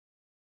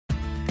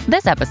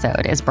This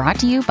episode is brought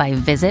to you by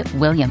Visit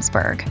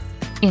Williamsburg.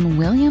 In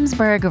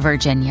Williamsburg,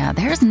 Virginia,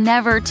 there's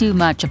never too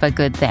much of a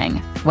good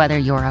thing. Whether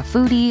you're a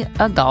foodie,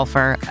 a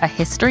golfer, a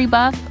history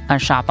buff, a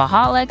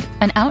shopaholic,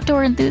 an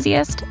outdoor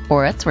enthusiast,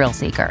 or a thrill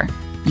seeker,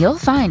 you'll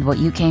find what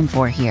you came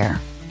for here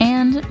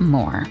and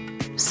more.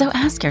 So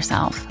ask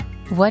yourself,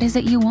 what is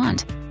it you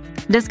want?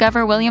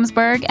 Discover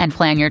Williamsburg and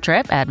plan your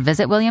trip at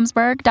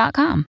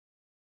visitwilliamsburg.com.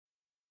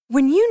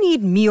 When you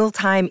need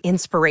mealtime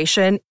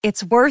inspiration,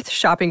 it's worth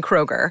shopping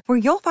Kroger, where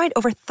you'll find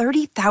over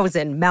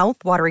 30,000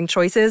 mouth-watering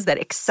choices that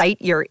excite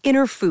your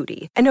inner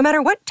foodie. And no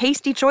matter what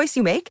tasty choice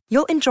you make,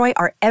 you'll enjoy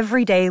our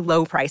everyday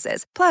low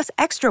prices, plus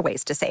extra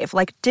ways to save,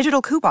 like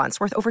digital coupons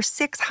worth over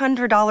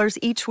 $600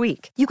 each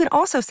week. You can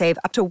also save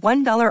up to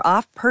 $1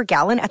 off per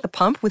gallon at the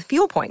pump with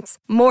fuel points.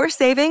 More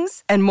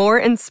savings and more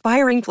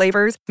inspiring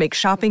flavors make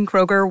shopping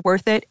Kroger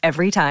worth it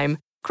every time.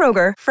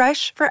 Kroger,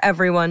 fresh for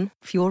everyone.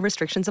 Fuel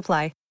restrictions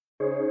apply.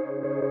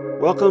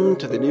 Welcome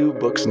to the New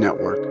Books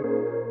Network.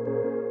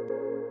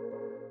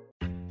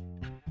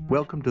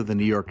 Welcome to the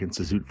New York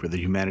Institute for the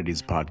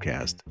Humanities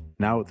podcast,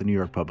 now at the New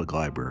York Public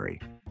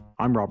Library.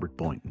 I'm Robert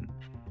Boynton.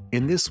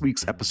 In this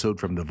week's episode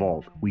from The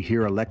Vault, we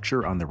hear a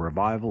lecture on the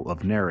revival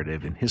of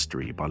narrative in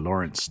history by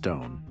Lawrence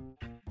Stone.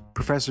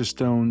 Professor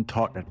Stone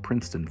taught at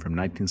Princeton from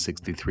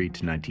 1963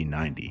 to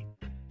 1990.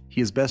 He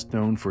is best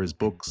known for his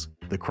books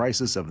The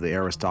Crisis of the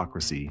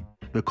Aristocracy,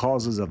 The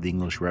Causes of the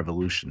English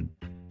Revolution,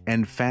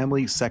 and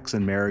Family, Sex,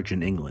 and Marriage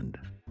in England.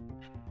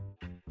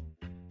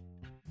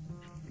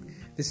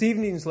 This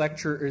evening's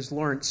lecturer is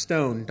Lawrence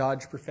Stone,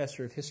 Dodge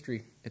Professor of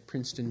History at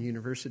Princeton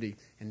University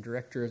and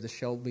Director of the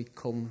Shelby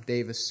Colm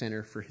Davis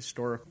Center for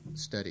Historical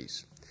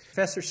Studies.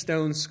 Professor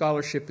Stone's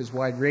scholarship is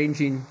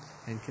wide-ranging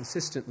and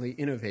consistently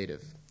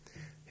innovative.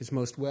 His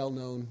most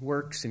well-known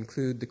works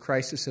include The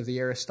Crisis of the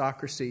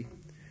Aristocracy,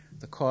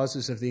 The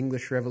Causes of the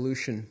English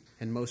Revolution,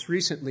 and most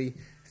recently,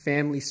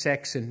 Family,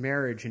 Sex, and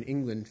Marriage in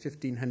England,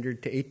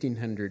 1500 to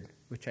 1800,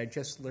 which I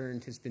just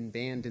learned has been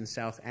banned in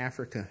South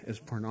Africa as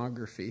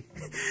pornography.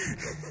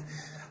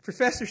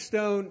 Professor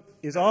Stone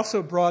is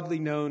also broadly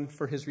known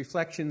for his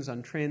reflections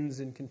on trends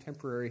in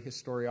contemporary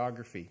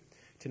historiography.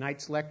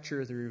 Tonight's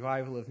lecture, The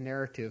Revival of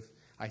Narrative,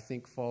 I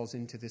think falls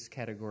into this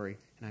category,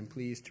 and I'm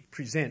pleased to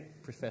present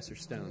Professor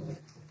Stone.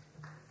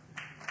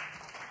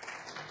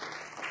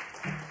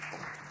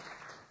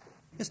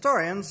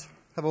 Historians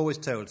have always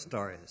told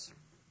stories.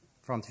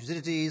 From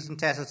Thucydides and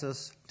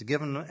Tacitus to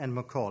Gibbon and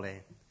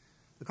Macaulay,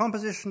 the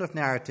composition of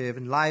narrative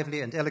in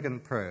lively and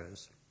elegant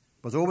prose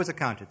was always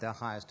accounted their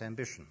highest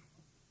ambition.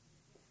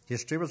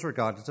 History was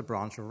regarded as a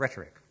branch of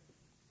rhetoric.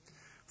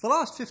 For the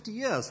last 50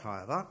 years,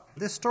 however,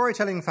 this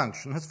storytelling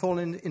function has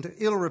fallen into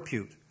ill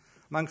repute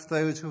amongst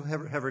those who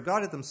have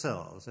regarded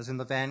themselves as in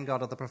the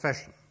vanguard of the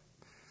profession,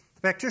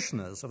 the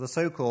practitioners of the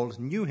so-called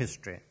new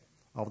history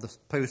of the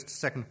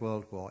post-Second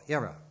World War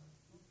era.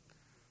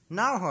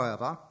 Now,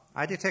 however,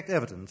 I detect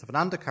evidence of an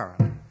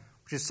undercurrent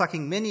which is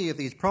sucking many of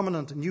these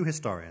prominent new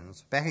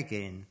historians back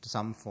again to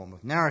some form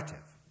of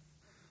narrative.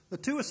 The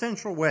two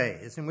essential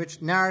ways in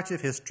which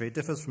narrative history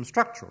differs from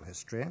structural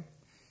history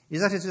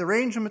is that its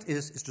arrangement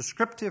is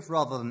descriptive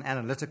rather than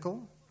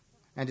analytical,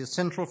 and its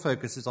central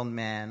focus is on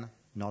man,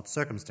 not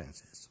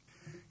circumstances.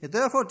 It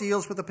therefore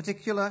deals with the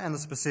particular and the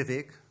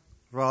specific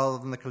rather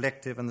than the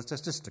collective and the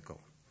statistical.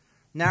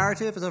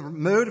 Narrative is a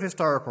mode of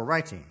historical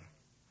writing,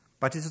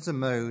 but it is a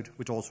mode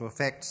which also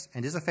affects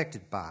and is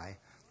affected by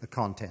the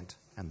content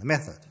and the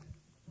method.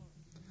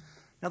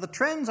 Now, the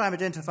trends I'm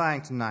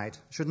identifying tonight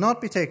should not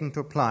be taken to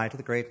apply to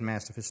the great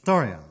mass of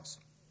historians.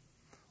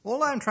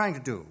 All I'm trying to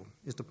do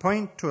is to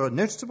point to a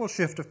noticeable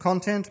shift of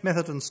content,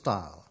 method, and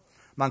style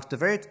amongst a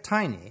very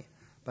tiny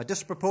but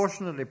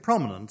disproportionately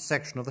prominent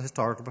section of the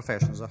historical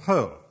profession as a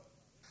whole.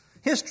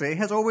 History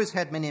has always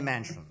had many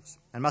mansions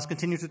and must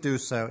continue to do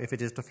so if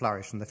it is to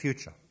flourish in the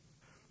future.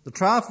 The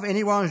triumph of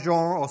any one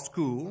genre or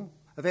school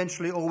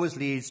eventually always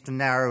leads to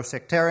narrow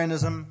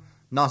sectarianism,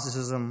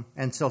 narcissism,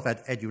 and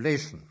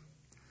self-adulation,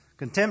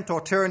 contempt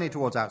or tyranny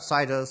towards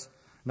outsiders,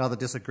 and other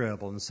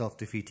disagreeable and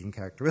self-defeating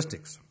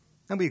characteristics.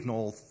 And we can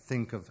all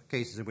think of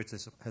cases in which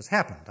this has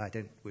happened. I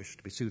don't wish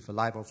to be sued for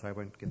libel, so I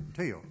won't give them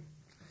to you.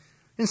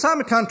 In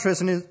some countries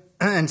and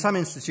in some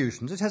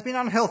institutions, it has been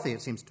unhealthy,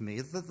 it seems to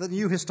me, that the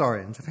new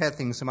historians have had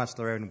things so much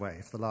their own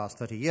way for the last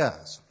 30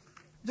 years.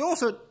 It's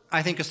also,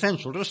 I think,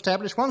 essential to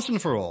establish once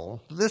and for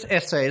all that this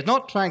essay is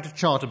not trying to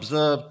chart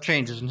observed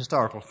changes in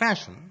historical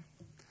fashion,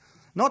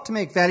 not to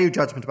make value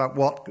judgment about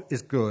what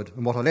is good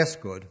and what are less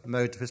good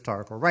modes of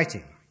historical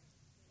writing.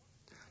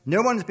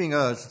 No one is being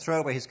urged to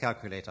throw away his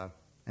calculator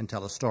and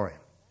tell a story.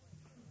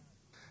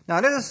 Now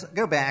let us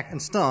go back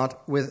and start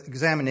with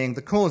examining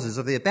the causes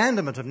of the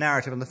abandonment of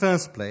narrative in the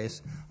first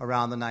place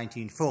around the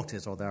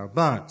 1940s or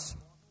thereabouts.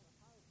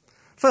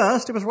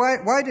 First, it was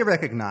widely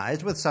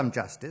recognized, with some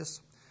justice,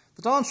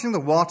 that answering the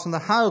what and the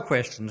how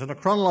questions in a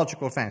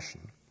chronological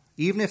fashion,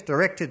 even if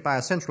directed by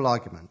a central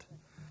argument,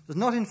 does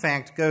not in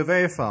fact go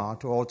very far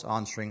towards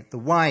answering the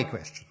why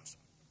questions.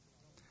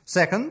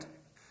 Second,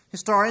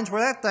 historians were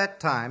at that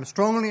time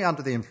strongly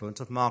under the influence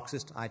of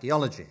Marxist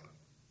ideology.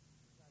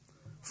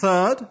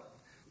 Third,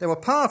 they were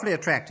powerfully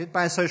attracted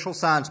by social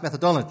science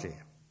methodology,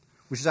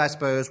 which is, I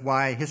suppose,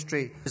 why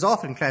history is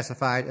often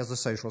classified as a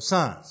social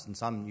science in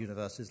some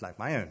universities like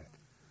my own.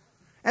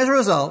 As a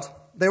result,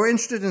 they were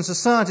interested in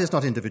societies,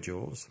 not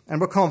individuals, and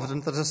were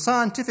confident that a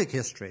scientific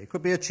history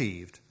could be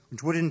achieved,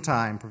 which would in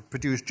time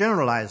produce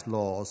generalized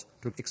laws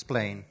to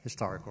explain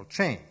historical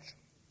change.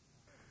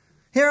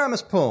 Here I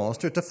must pause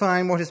to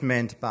define what is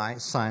meant by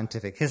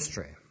scientific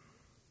history.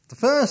 The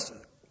first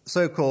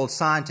so-called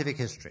scientific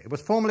history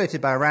was formulated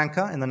by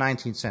Ranke in the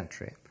 19th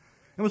century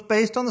and was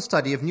based on the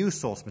study of new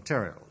source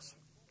materials.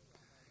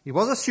 It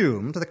was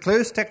assumed that the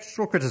close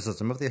textual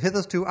criticism of the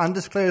hitherto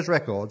undisclosed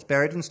records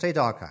buried in state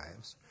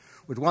archives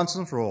would once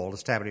and for all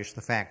establish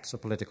the facts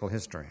of political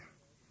history.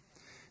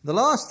 In the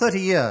last 30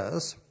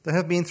 years, there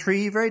have been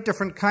three very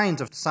different kinds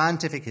of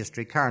scientific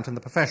history current in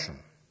the profession,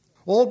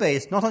 all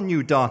based not on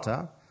new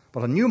data,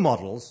 but on new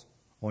models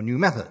or new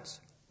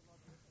methods.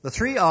 The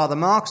three are the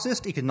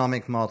Marxist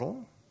economic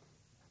model,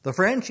 the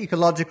French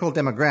ecological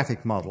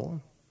demographic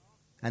model,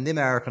 and the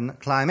American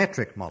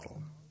climatric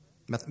model.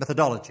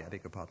 Methodology, I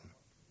beg your pardon.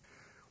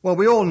 Well,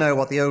 we all know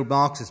what the old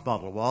Marxist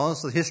model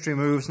was, that history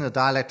moves in a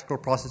dialectical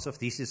process of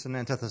thesis and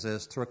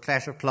antithesis through a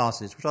clash of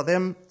classes, which are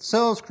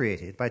themselves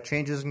created by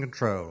changes in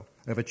control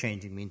over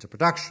changing means of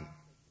production.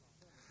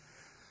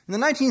 In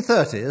the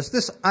 1930s,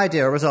 this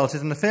idea resulted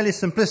in a fairly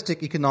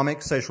simplistic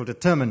economic social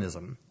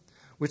determinism,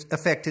 which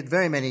affected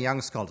very many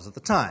young scholars at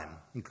the time,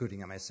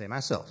 including, I may say,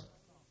 myself.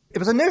 It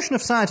was a notion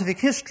of scientific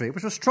history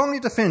which was strongly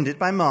defended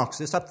by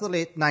Marxists up to the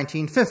late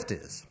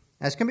 1950s,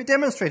 as can be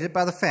demonstrated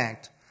by the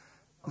fact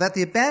that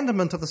the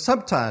abandonment of the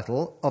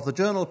subtitle of the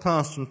journal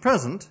Past and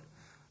Present,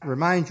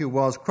 remind you,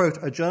 was, quote,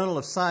 a journal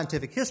of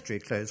scientific history,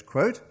 close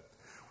quote,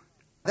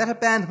 that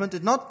abandonment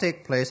did not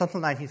take place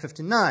until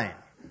 1959.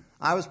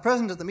 I was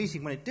present at the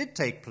meeting when it did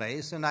take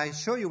place, and I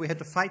assure you we had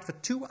to fight for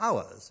 2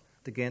 hours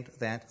to get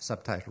that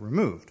subtitle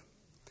removed.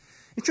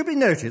 It should be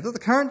noted that the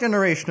current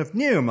generation of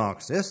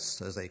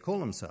neo-Marxists, as they call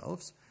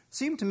themselves,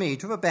 seem to me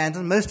to have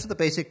abandoned most of the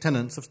basic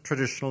tenets of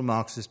traditional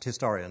Marxist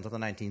historians of the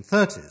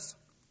 1930s.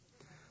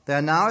 They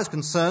are now as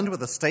concerned with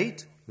the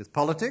state, with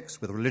politics,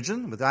 with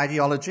religion, with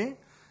ideology,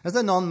 as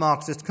their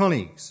non-Marxist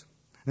colleagues.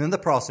 And in the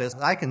process,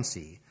 I can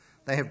see,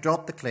 they have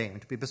dropped the claim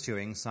to be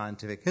pursuing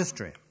scientific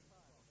history.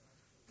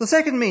 The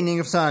second meaning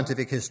of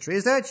scientific history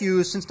is that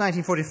used since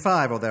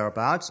 1945 or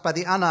thereabouts by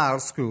the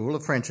Annales school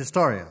of French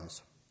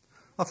historians,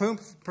 of whom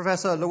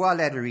Professor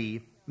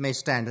Lois-Ladurie may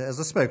stand as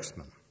a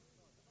spokesman.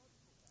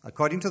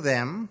 According to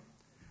them,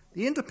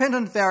 the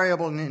independent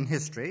variable in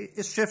history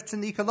is shifts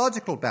in the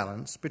ecological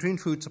balance between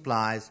food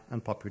supplies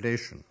and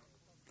population,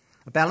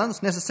 a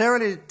balance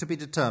necessarily to be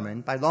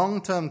determined by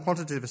long-term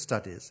quantitative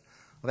studies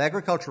of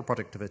agricultural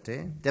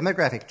productivity,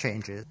 demographic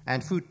changes,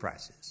 and food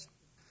prices.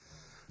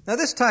 Now,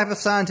 this type of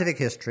scientific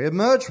history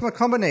emerged from a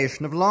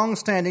combination of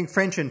long-standing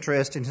French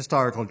interest in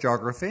historical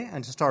geography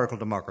and historical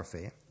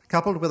demography,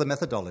 coupled with a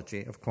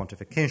methodology of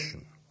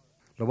quantification.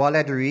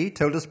 Lois-Ladurie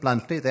told us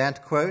bluntly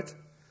that, quote,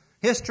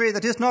 history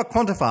that is not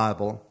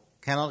quantifiable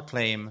cannot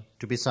claim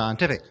to be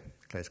scientific,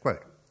 close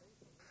quote.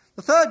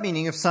 The third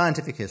meaning of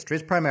scientific history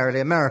is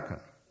primarily American.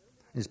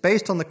 It is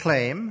based on the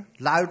claim,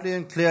 loudly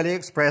and clearly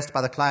expressed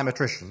by the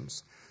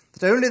climatricians,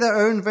 that only their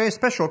own very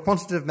special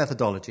quantitative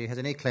methodology has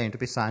any claim to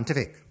be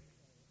scientific.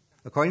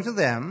 According to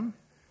them,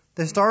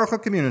 the historical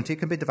community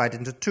can be divided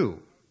into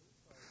two.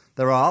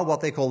 There are what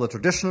they call the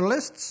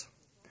traditionalists,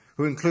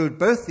 who include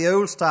both the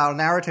old-style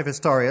narrative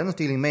historians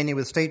dealing mainly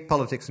with state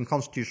politics and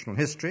constitutional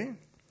history,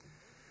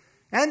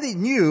 and the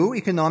new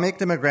economic,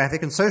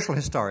 demographic, and social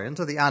historians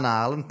of the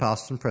Annales and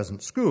Past and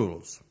Present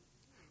schools,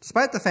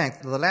 despite the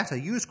fact that the latter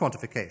use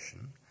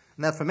quantification,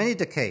 and that for many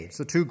decades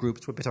the two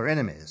groups were bitter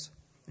enemies.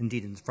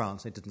 Indeed, in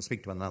France, they didn't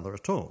speak to one another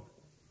at all.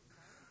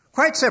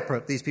 Quite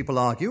separate, these people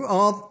argue,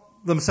 are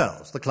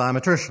themselves, the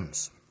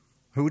climatricians,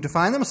 who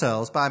define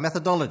themselves by a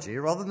methodology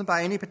rather than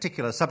by any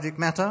particular subject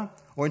matter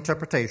or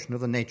interpretation of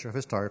the nature of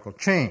historical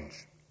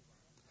change.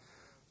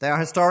 They are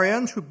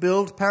historians who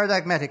build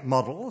paradigmatic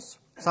models,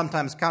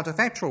 sometimes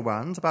counterfactual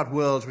ones, about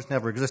worlds which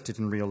never existed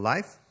in real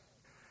life,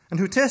 and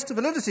who test the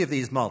validity of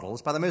these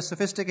models by the most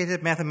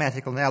sophisticated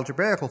mathematical and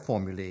algebraical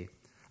formulae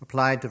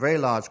applied to very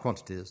large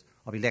quantities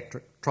of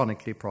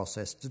electronically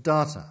processed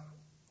data.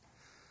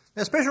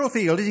 Their special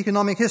field is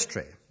economic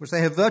history, which they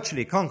have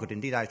virtually conquered.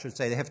 Indeed, I should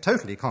say they have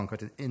totally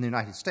conquered in the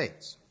United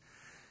States.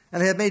 And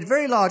they have made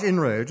very large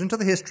inroads into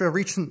the history of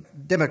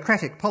recent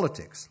democratic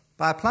politics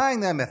by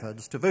applying their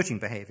methods to voting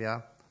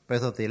behavior,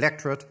 both of the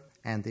electorate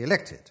and the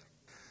elected.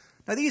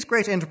 Now, these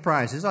great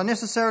enterprises are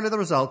necessarily the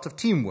result of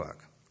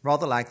teamwork,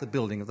 rather like the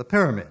building of the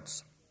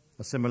pyramids,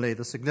 a simile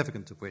the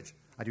significance of which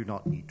I do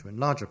not need to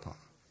enlarge upon.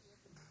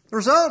 The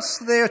results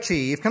they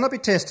achieve cannot be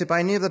tested by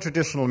any of the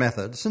traditional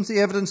methods, since the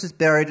evidence is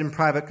buried in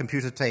private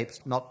computer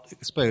tapes not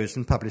exposed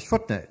in published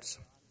footnotes.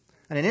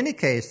 And in any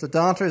case, the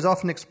data is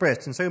often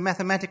expressed in so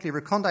mathematically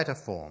recondite a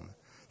form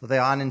that they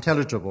are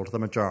unintelligible to the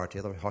majority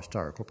of the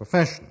historical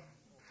profession.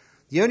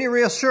 The only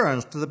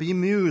reassurance to the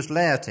bemused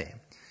laity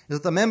is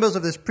that the members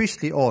of this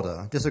priestly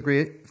order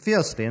disagree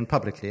fiercely and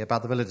publicly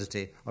about the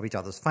validity of each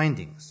other's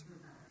findings.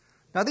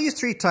 Now, these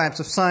three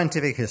types of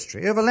scientific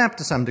history overlap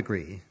to some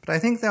degree, but I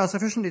think they are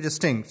sufficiently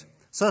distinct,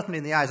 certainly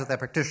in the eyes of their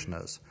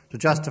practitioners, to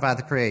justify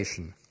the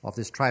creation of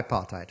this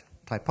tripartite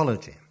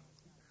typology.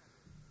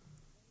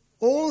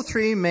 All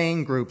three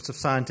main groups of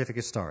scientific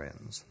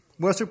historians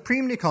were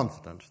supremely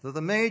confident that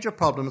the major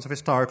problems of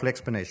historical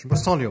explanation were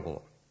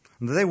soluble,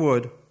 and that they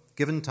would,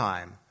 given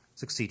time,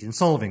 succeed in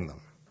solving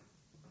them.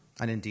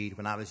 And indeed,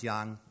 when I was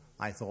young,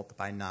 I thought that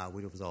by now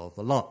we'd have resolved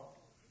the lot.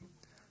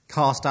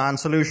 Cast-iron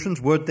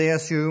solutions would, they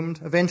assumed,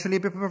 eventually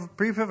be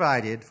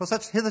provided for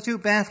such hitherto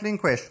baffling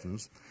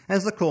questions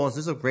as the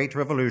causes of great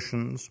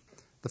revolutions,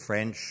 the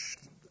French,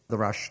 the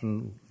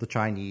Russian, the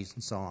Chinese,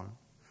 and so on,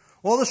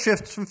 or the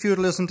shifts from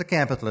feudalism to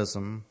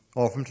capitalism,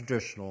 or from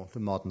traditional to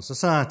modern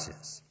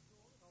societies.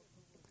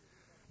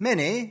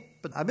 Many,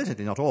 but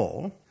admittedly not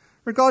all,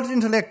 regarded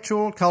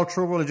intellectual,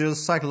 cultural,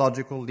 religious,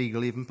 psychological,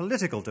 legal, even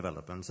political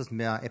developments as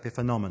mere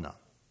epiphenomena.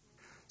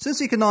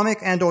 Since economic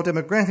and or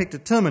demographic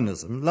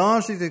determinism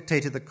largely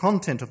dictated the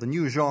content of the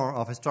new genre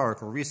of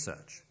historical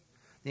research,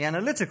 the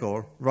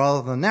analytical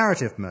rather than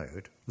narrative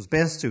mode was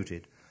best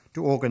suited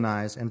to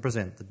organize and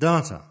present the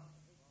data.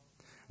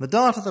 The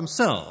data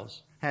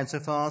themselves had, so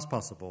far as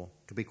possible,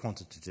 to be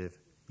quantitative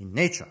in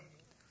nature.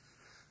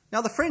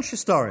 Now, the French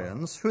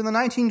historians, who in the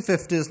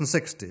 1950s and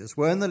 60s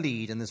were in the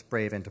lead in this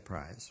brave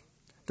enterprise,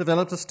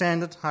 developed a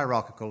standard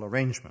hierarchical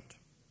arrangement.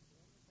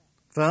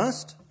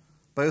 First,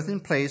 both in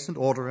place and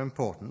order of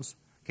importance,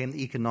 came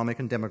the economic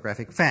and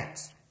demographic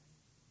facts,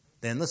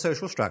 then the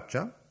social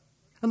structure,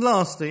 and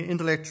lastly,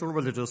 intellectual,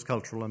 religious,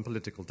 cultural, and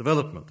political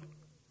development.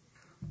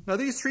 Now,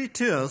 these three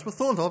tiers were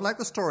thought of like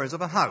the stories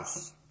of a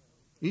house.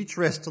 Each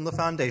rests on the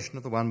foundation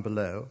of the one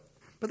below,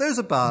 but those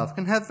above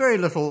can have very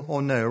little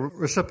or no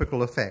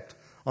reciprocal effect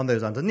on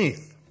those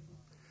underneath.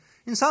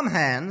 In some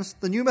hands,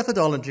 the new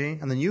methodology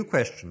and the new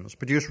questions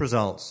produce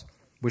results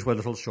which were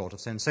little short of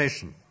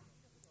sensation.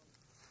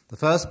 The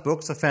first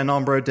books of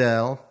Fernand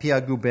Braudel,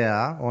 Pierre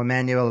Goubert, or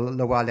Emmanuel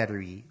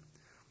Leroy-Ladurie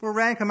will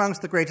rank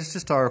amongst the greatest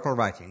historical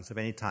writings of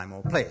any time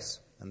or place,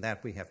 and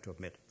that we have to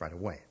admit right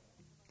away.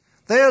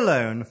 They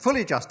alone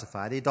fully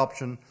justify the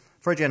adoption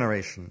for a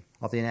generation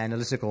of the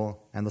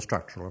analytical and the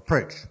structural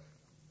approach.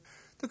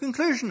 The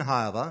conclusion,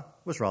 however,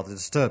 was rather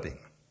disturbing.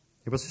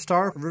 It was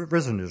historical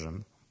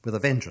revisionism with a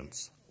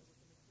vengeance.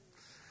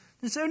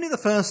 It's only the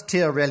first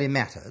tier really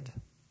mattered.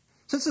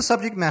 Since the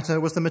subject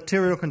matter was the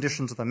material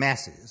conditions of the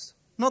masses,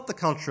 not the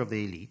culture of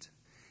the elite,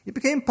 it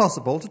became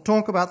possible to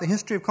talk about the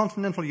history of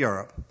continental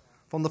Europe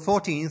from the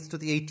 14th to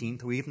the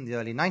 18th or even the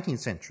early 19th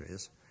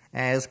centuries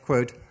as,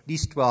 quote,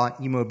 l'histoire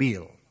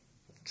immobile,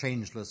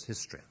 changeless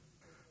history.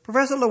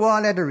 Professor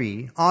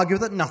Leroy-Ladurie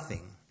argued that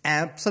nothing,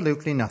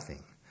 absolutely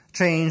nothing,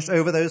 changed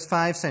over those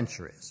 5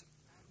 centuries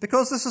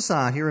because the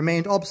society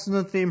remained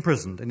obstinately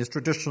imprisoned in its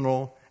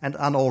traditional and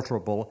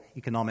unalterable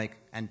economic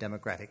and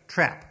demographic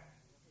trap.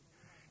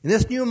 In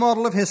this new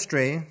model of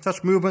history,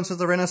 such movements as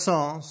the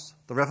Renaissance,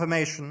 the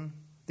Reformation,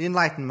 the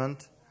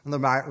Enlightenment, and the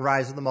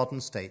rise of the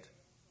modern state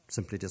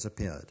simply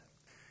disappeared.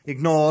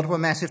 Ignored were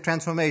massive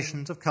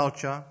transformations of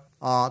culture,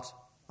 art,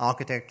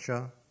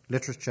 architecture,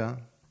 literature,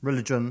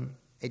 religion,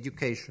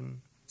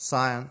 education,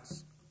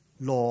 science,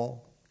 law,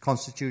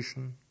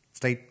 constitution,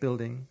 state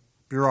building,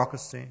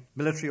 bureaucracy,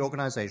 military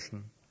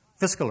organization,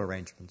 fiscal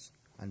arrangements,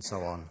 and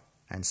so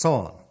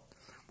on,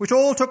 which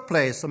all took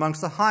place amongst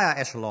the higher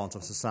echelons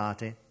of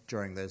society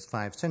during those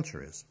 5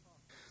 centuries.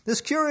 This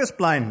curious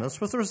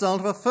blindness was the result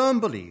of a firm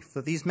belief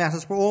that these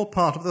matters were all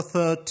part of the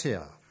third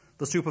tier,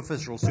 the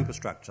superficial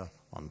superstructure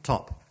on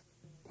top.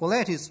 Well,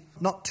 that is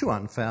not too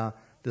unfair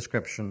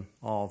description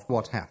of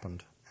what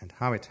happened and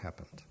how it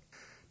happened.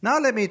 Now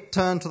let me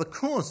turn to the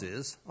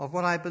causes of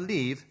what I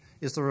believe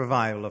is the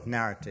revival of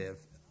narrative,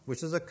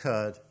 which has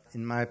occurred,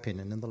 in my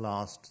opinion, in the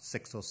last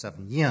 6 or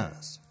 7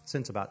 years,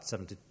 since about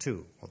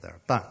 72 or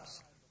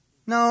thereabouts.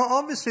 Now,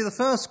 obviously, the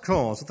first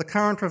cause of the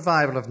current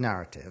revival of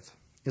narrative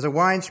is a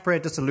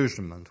widespread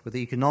disillusionment with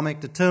the economic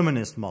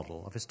determinist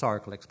model of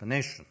historical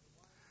explanation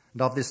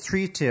and of this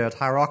 3-tiered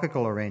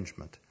hierarchical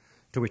arrangement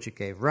to which it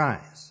gave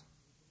rise.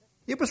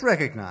 It was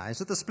recognized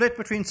that the split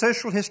between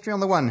social history on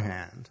the one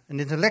hand and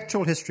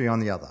intellectual history on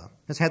the other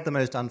has had the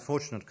most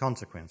unfortunate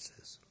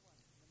consequences.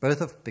 Both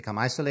have become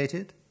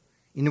isolated,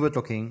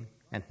 inward-looking,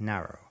 and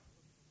narrow.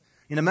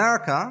 In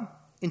America,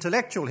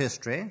 intellectual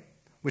history,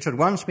 which had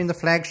once been the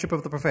flagship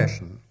of the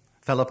profession,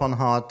 fell upon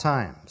hard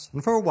times,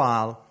 and for a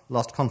while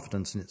lost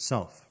confidence in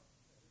itself.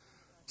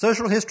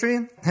 Social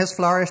history has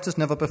flourished as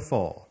never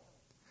before,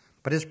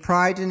 but its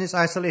pride in its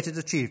isolated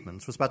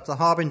achievements was but the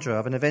harbinger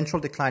of an eventual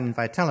decline in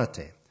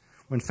vitality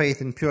when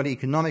faith in purely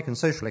economic and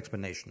social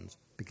explanations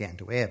began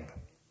to ebb.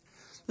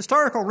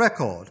 Historical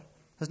record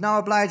has now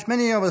obliged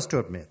many of us to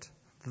admit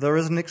that there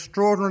is an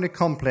extraordinarily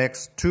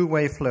complex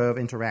two-way flow of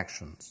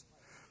interactions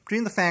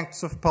between the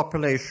facts of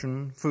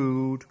population,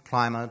 food,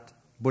 climate,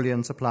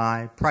 bullion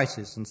supply,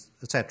 prices,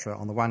 etc.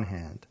 on the one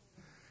hand,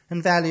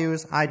 and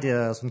values,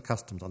 ideas, and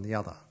customs on the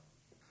other.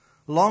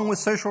 Along with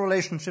social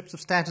relationships of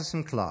status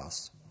and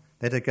class,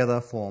 They together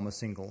form a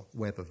single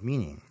web of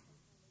meaning.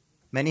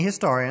 Many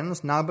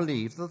historians now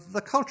believe that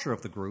the culture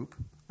of the group,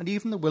 and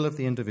even the will of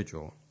the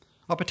individual,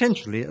 are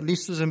potentially at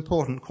least as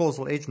important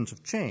causal agents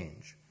of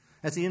change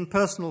as the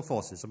impersonal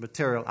forces of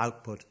material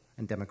output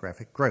and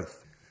demographic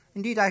growth.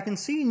 Indeed, I can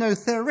see no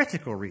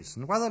theoretical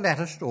reason why the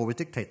latter should always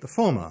dictate the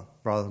former,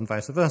 rather than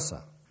vice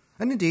versa.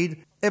 And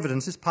indeed,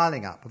 evidence is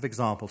piling up of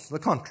examples to the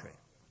contrary.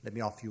 Let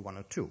me offer you one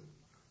or two.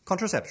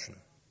 Contraception.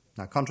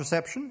 Now,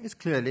 contraception is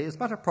clearly as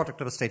much a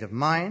product of a state of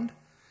mind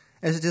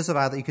as it is of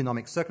either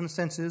economic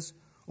circumstances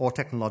or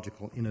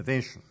technological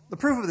innovation. The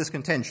proof of this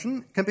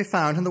contention can be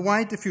found in the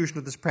wide diffusion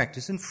of this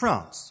practice in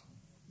France.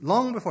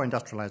 Long before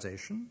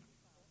industrialization,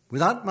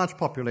 without much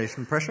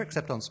population pressure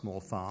except on small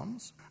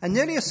farms, and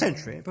nearly a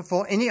century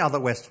before any other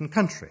Western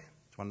country.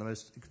 It's one of the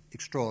most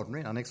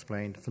extraordinary and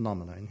unexplained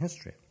phenomena in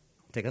history.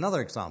 Take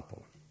another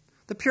example.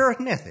 The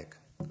Puritan ethic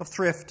of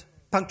thrift,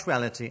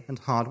 punctuality, and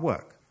hard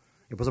work.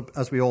 It was,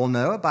 as we all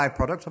know, a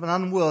byproduct of an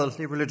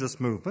unworldly religious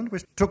movement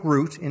which took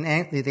root in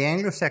the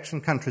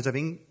Anglo-Saxon countries of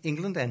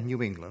England and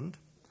New England,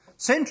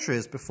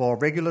 centuries before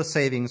regular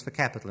savings for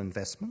capital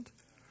investment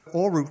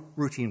or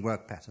routine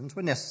work patterns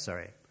were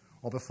necessary,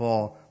 or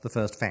before the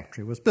first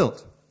factory was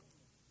built.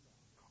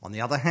 On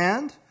the other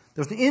hand,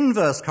 there was an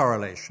inverse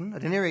correlation,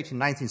 at any rate in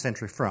 19th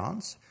century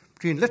France,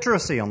 between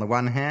literacy on the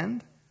one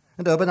hand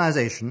and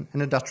urbanization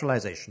and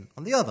industrialization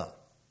on the other.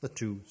 The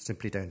two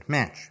simply don't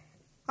match.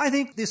 I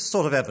think this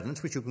sort of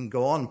evidence, which you can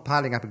go on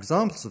piling up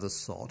examples of this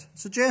sort,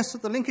 suggests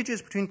that the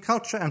linkages between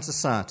culture and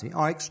society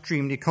are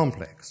extremely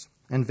complex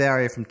and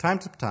vary from time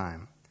to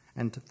time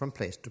and from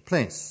place to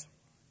place.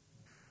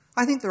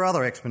 I think there are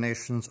other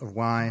explanations of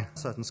why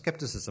certain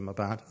skepticism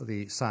about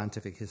the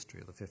scientific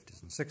history of the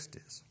 50s and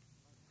 60s.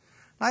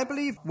 I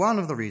believe one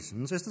of the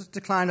reasons is the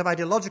decline of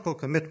ideological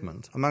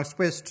commitment amongst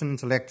Western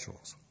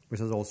intellectuals, which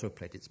has also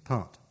played its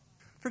part.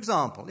 For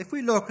example, if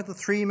we look at the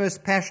three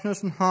most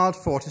passionate and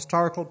hard-fought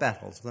historical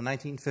battles of the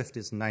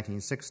 1950s and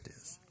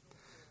 1960s,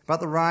 about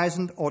the rise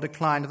or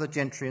decline of the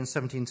gentry in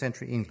 17th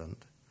century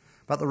England,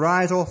 about the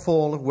rise or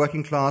fall of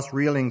working-class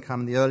real income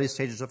in the early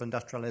stages of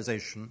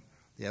industrialization,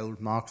 the old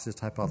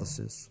Marxist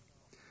hypothesis,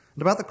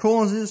 and about the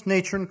causes,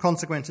 nature, and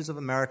consequences of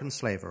American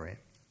slavery,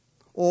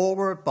 all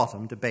were at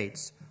bottom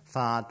debates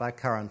fired by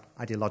current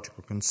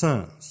ideological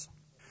concerns.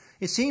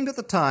 It seemed at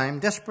the time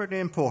desperately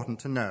important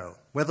to know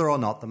whether or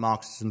not the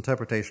Marxist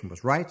interpretation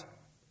was right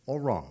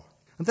or wrong.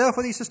 And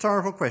therefore these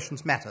historical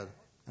questions mattered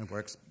and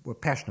were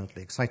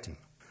passionately exciting.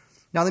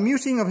 Now, the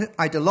muting of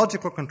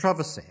ideological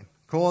controversy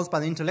caused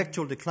by the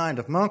intellectual decline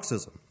of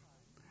Marxism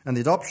and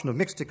the adoption of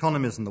mixed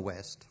economies in the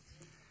West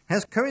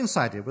has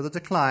coincided with a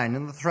decline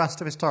in the thrust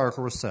of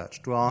historical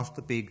research to ask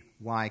the big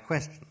why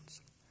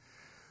questions.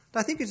 But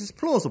I think it is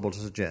plausible to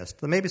suggest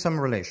there may be some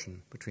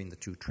relation between the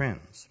two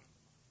trends.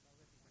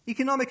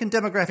 Economic and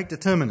demographic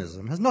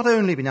determinism has not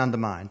only been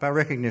undermined by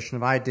recognition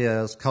of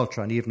ideas,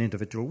 culture, and even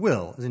individual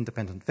will as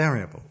independent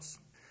variables.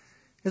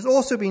 It has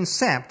also been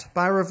sapped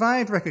by a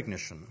revived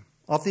recognition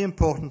of the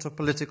importance of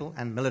political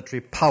and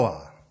military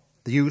power,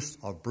 the use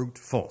of brute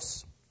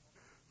force.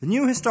 The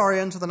new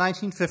historians of the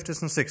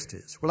 1950s and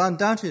 60s will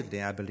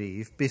undoubtedly, I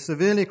believe, be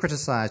severely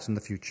criticized in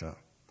the future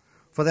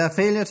for their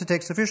failure to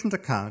take sufficient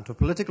account of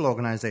political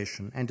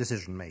organization and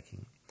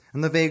decision-making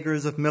and the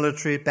vagaries of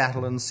military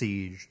battle and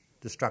siege,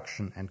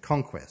 destruction and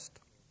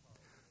conquest.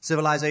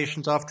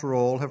 Civilizations, after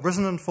all, have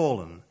risen and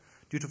fallen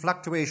due to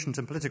fluctuations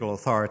in political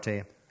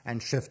authority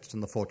and shifts in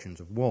the fortunes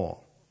of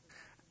war.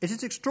 It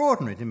is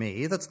extraordinary to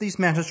me that these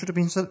matters should have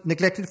been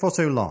neglected for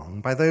so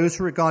long by those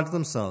who regarded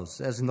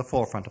themselves as in the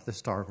forefront of the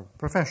historical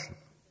profession.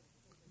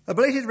 A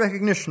belated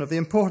recognition of the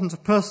importance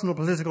of personal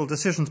political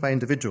decisions by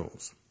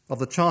individuals, of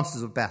the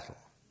chances of battle,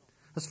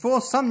 has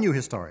forced some new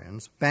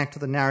historians back to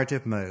the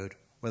narrative mode,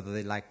 whether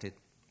they liked it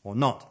or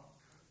not.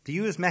 To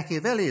use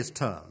Machiavelli's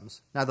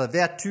terms, neither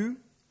virtù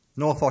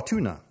nor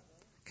fortuna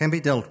can be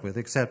dealt with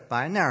except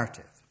by a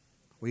narrative,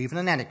 or even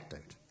an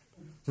anecdote,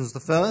 since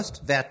the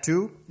first,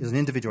 virtù, is an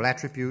individual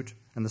attribute,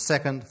 and the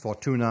second,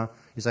 fortuna,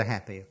 is a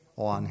happy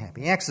or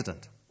unhappy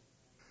accident.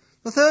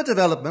 The third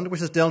development,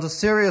 which has dealt a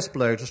serious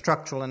blow to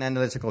structural and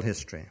analytical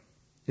history,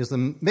 is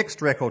the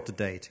mixed record to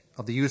date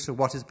of the use of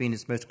what has been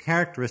its most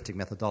characteristic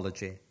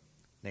methodology,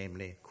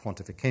 namely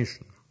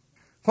quantification.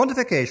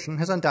 Quantification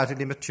has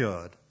undoubtedly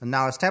matured and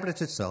now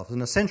established itself as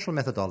an essential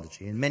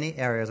methodology in many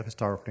areas of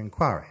historical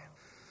inquiry,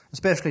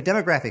 especially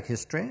demographic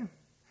history,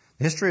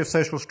 the history of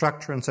social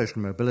structure and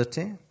social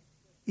mobility,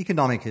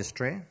 economic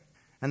history,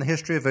 and the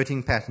history of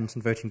voting patterns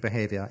and voting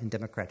behavior in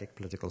democratic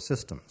political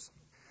systems.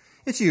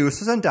 Its use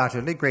has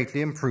undoubtedly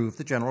greatly improved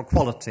the general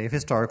quality of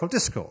historical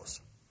discourse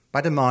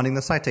by demanding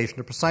the citation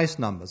of precise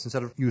numbers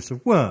instead of use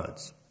of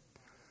words.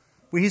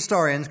 We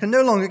historians can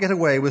no longer get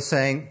away with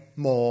saying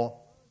more,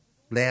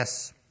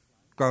 less,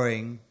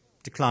 growing,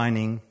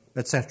 declining,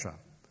 etc.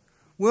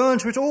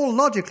 Words which all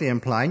logically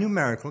imply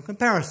numerical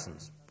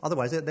comparisons.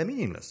 Otherwise, they're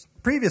meaningless.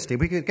 Previously,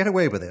 we could get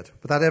away with it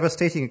without ever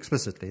stating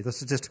explicitly the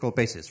statistical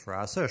basis for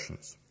our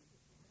assertions.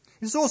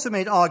 It has also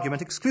made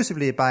argument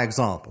exclusively by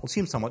example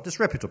seem somewhat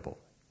disreputable.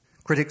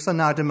 Critics are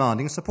now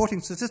demanding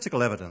supporting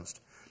statistical evidence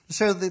to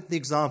show that the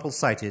examples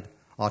cited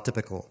are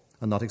typical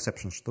and not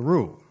exceptions to the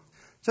rule.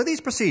 So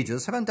these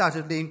procedures have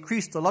undoubtedly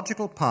increased the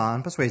logical power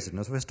and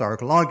persuasiveness of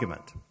historical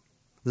argument.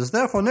 There is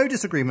therefore no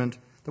disagreement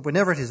that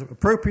whenever it is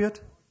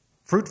appropriate,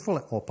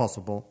 fruitful or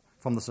possible,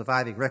 from the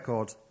surviving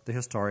records, the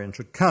historian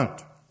should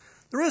count.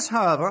 There is,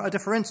 however, a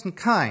difference in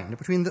kind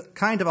between the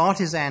kind of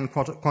artisan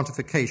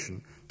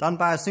quantification done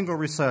by a single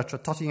researcher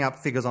totting up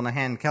figures on a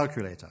hand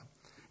calculator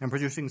and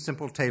producing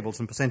simple tables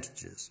and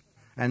percentages,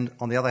 and,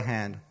 on the other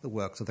hand, the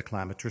works of the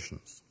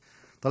climaticians.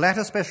 The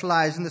latter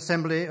specialize in the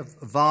assembly of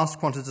vast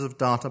quantities of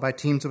data by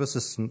teams of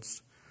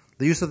assistants,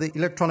 the use of the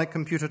electronic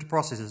computer to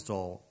process it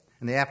all,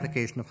 and the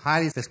application of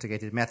highly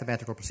sophisticated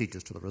mathematical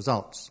procedures to the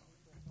results.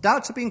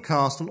 Doubts have been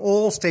cast on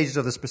all stages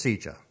of this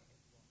procedure.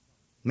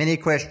 Many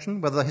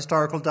question whether the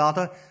historical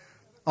data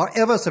are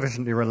ever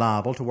sufficiently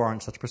reliable to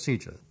warrant such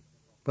procedure,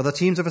 whether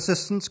teams of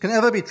assistants can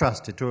ever be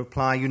trusted to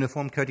apply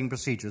uniform coding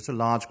procedures to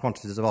large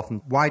quantities of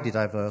often widely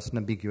diverse and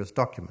ambiguous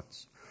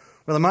documents,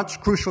 whether much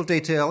crucial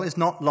detail is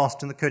not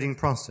lost in the coding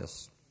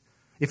process,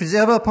 if it is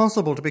ever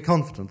possible to be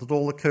confident that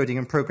all the coding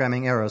and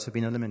programming errors have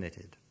been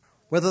eliminated,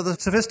 whether the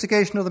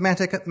sophistication of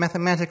the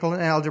mathematical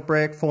and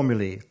algebraic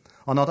formulae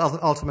are not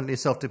ultimately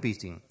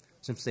self-defeating,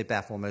 since they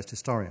baffle most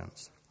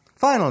historians.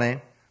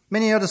 Finally,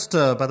 many are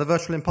disturbed by the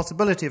virtual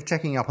impossibility of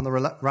checking up on the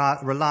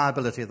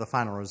reliability of the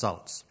final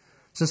results,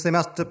 since they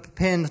must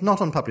depend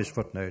not on published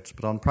footnotes,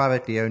 but on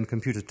privately owned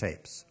computer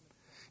tapes.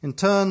 In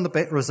turn,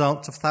 the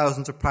results of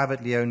thousands of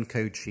privately owned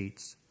code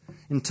sheets,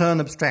 in turn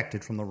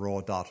abstracted from the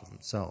raw data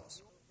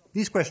themselves.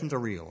 These questions are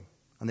real,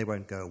 and they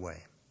won't go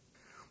away.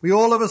 We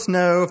all of us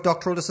know of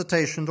doctoral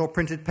dissertations or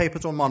printed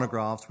papers or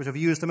monographs which have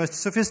used the most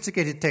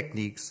sophisticated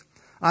techniques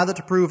either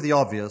to prove the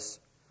obvious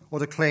or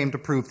to claim to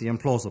prove the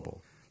implausible,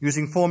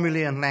 using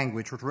formulae and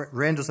language which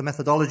renders the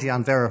methodology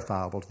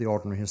unverifiable to the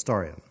ordinary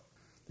historian.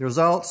 The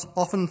results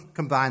often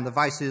combine the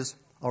vices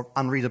of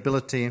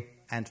unreadability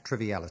and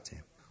triviality.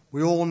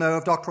 We all know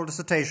of doctoral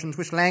dissertations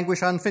which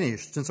languish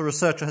unfinished since the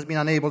researcher has been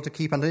unable to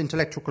keep under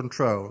intellectual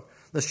control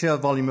the sheer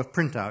volume of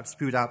printouts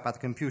spewed out by the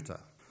computer,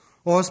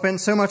 or has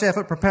spent so much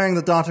effort preparing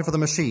the data for the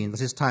machine that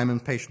his time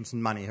and patience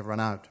and money have run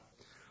out.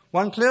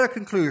 One clear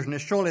conclusion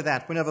is surely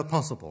that, whenever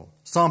possible,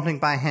 sampling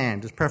by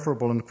hand is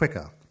preferable and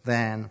quicker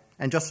than,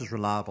 and just as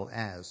reliable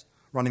as,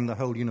 running the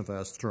whole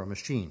universe through a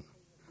machine.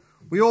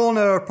 We all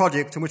know of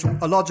projects in which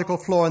a logical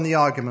flaw in the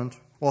argument,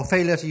 or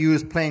failure to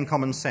use plain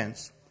common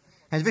sense,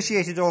 has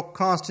vitiated or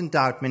cast in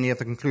doubt many of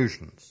the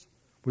conclusions.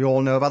 We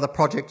all know of other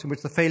projects in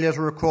which the failure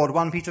to record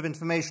one piece of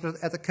information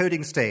at the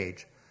coding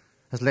stage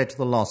has led to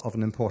the loss of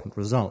an important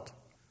result.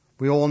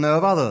 We all know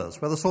of others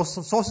where the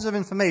sources of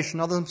information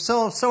are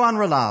themselves so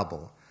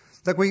unreliable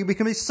that we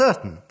can be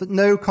certain that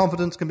no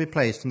confidence can be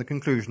placed in the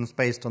conclusions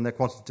based on their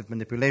quantitative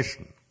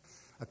manipulation.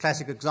 A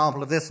classic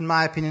example of this, in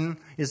my opinion,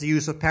 is the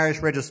use of parish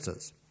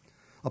registers,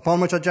 upon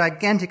which a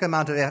gigantic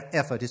amount of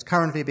effort is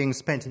currently being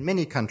spent in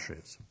many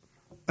countries,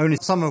 only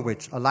some of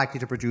which are likely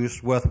to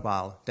produce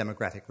worthwhile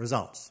demographic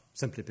results,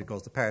 simply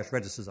because the parish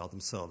registers are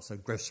themselves so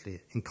grossly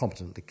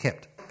incompetently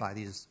kept by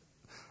these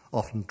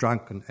often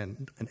drunk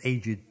and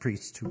aged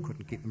priests who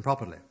couldn't keep them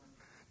properly.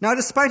 Now,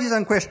 despite his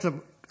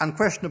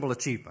unquestionable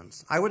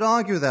achievements, I would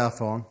argue,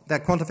 therefore,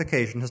 that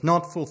quantification has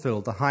not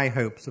fulfilled the high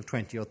hopes of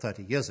 20 or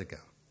 30 years ago.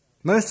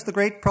 Most of the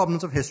great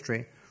problems of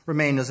history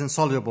remain as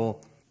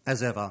insoluble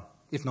as ever,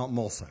 if not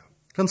more so.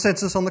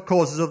 Consensus on the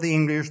causes of the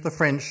English, the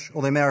French,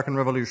 or the American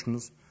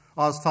revolutions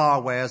are as far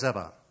away as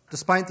ever,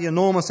 despite the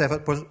enormous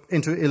effort put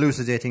into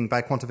elucidating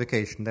by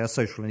quantification their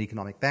social and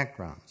economic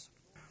backgrounds.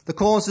 The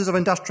causes of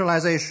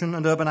industrialization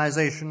and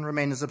urbanization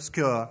remain as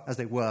obscure as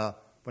they were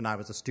when I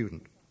was a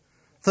student.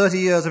 30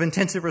 years of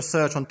intensive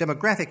research on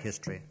demographic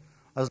history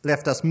has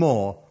left us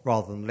more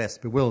rather than less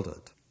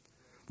bewildered.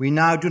 We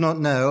now do not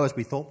know, as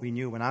we thought we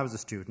knew when I was a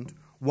student,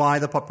 why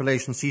the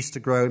population ceased to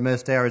grow in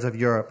most areas of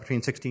Europe between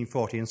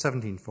 1640 and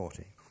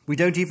 1740. We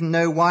don't even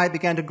know why it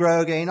began to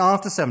grow again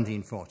after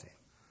 1740,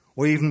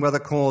 or even whether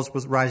the cause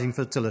was rising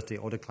fertility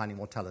or declining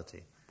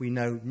mortality. We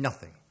know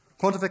nothing.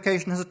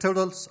 Quantification has told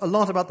us a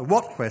lot about the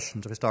what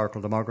questions of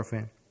historical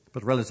demography,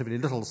 but relatively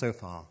little so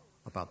far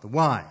about the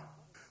why.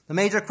 The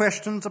major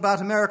questions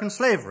about American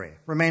slavery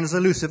remain as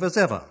elusive as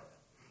ever,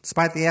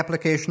 despite the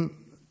application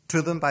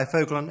to them by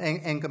Fogel and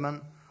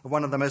Engerman of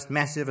one of the most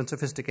massive and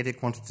sophisticated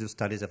quantitative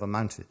studies ever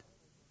mounted.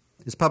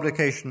 His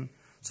publication,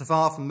 so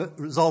far from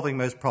resolving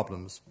most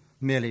problems,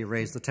 merely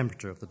raised the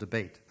temperature of the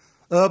debate.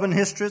 Urban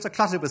histories are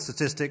cluttered with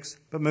statistics,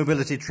 but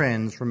mobility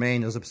trends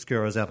remain as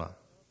obscure as ever.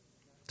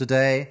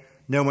 Today,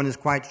 no one is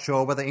quite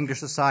sure whether English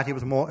society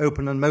was more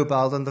open and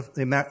mobile than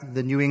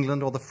the New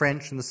England or the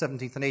French in the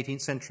 17th and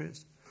 18th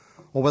centuries,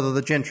 or whether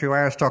the gentry or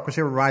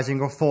aristocracy were rising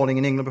or falling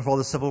in England before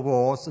the Civil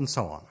Wars, and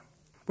so on.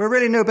 We're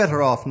really no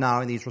better off now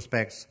in these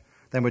respects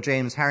than were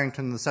James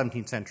Harrington in the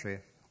 17th century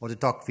or de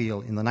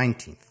Tocqueville in the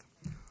 19th.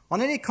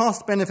 On any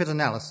cost-benefit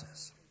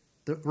analysis,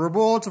 the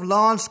rewards of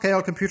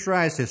large-scale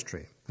computerized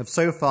history have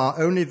so far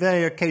only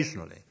very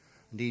occasionally,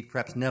 indeed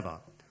perhaps never,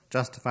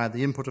 justified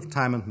the input of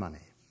time and money.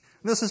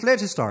 And this has led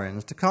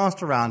historians to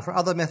cast around for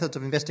other methods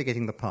of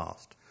investigating the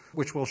past,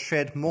 which will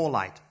shed more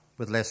light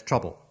with less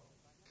trouble.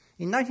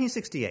 In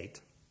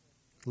 1968,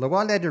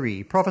 Leroy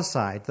Ladurie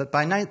prophesied that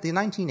by the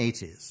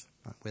 1980s,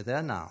 we're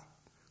there now,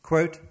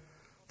 quote,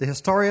 "The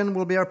historian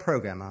will be a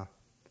programmer,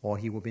 or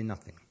he will be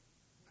nothing."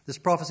 This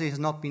prophecy has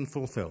not been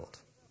fulfilled,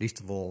 least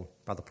of all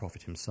by the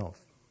prophet himself.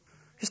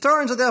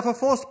 Historians are therefore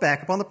forced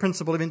back upon the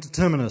principle of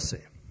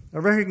indeterminacy, a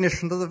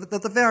recognition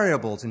that the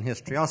variables in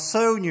history are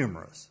so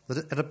numerous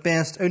that at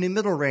best only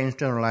middle-range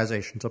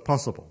generalizations are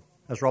possible,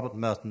 as Robert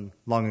Merton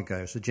long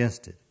ago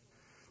suggested.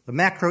 The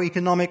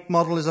macroeconomic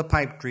model is a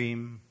pipe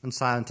dream, and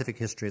scientific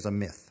history is a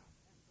myth.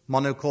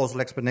 Monocausal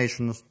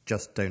explanations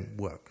just don't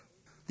work.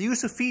 The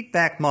use of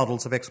feedback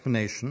models of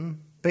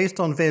explanation, based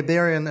on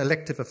Weberian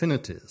elective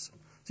affinities,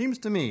 seems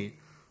to me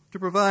to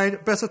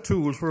provide better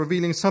tools for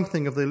revealing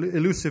something of the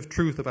elusive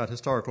truth about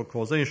historical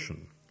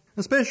causation,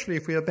 especially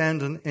if we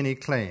abandon any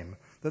claim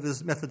that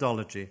this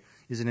methodology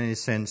is in any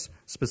sense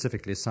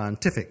specifically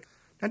scientific.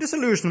 Now,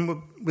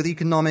 disillusion with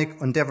economic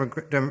and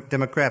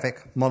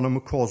demographic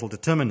monocausal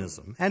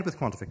determinism and with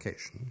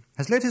quantification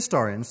has led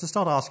historians to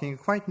start asking a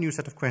quite new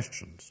set of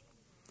questions,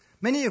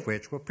 many of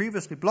which were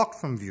previously blocked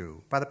from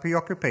view by the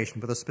preoccupation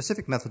with a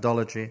specific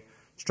methodology,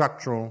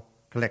 structural,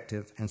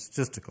 collective, and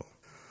statistical.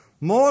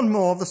 More and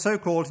more of the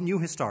so-called new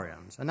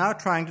historians are now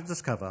trying to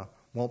discover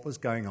what was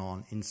going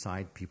on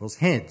inside people's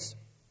heads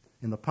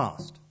in the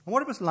past and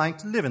what it was like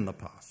to live in the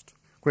past,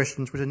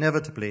 questions which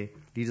inevitably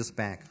lead us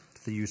back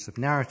to the use of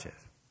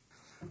narrative.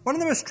 One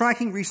of the most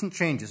striking recent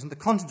changes in the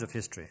content of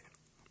history,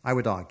 I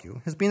would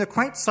argue, has been a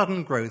quite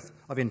sudden growth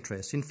of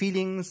interest in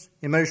feelings,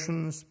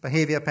 emotions,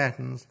 behavior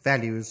patterns,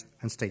 values,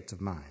 and states of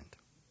mind.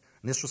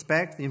 In this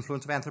respect, the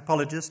influence of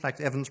anthropologists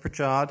like Evans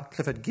Pritchard,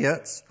 Clifford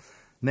Geertz,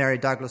 Mary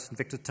Douglas, and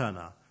Victor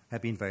Turner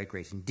have been very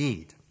great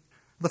indeed.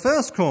 The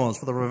first cause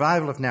for the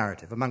revival of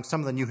narrative among some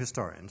of the new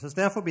historians has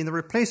therefore been the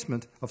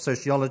replacement of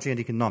sociology and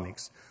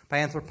economics by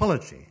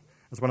anthropology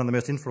as one of the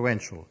most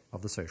influential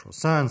of the social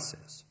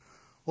sciences.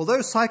 Although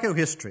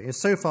psychohistory is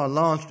so far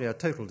largely a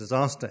total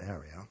disaster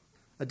area,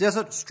 a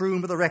desert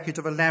strewn with the wreckage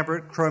of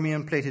elaborate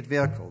chromium-plated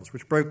vehicles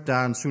which broke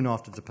down soon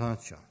after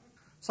departure,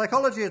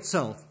 psychology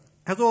itself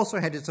has also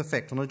had its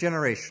effect on a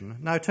generation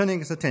now turning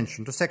its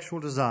attention to sexual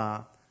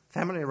desire,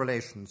 family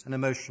relations, and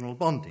emotional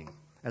bonding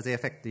as they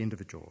affect the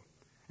individual,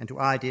 and to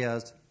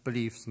ideas,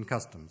 beliefs, and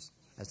customs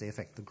as they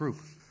affect the group.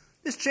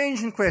 This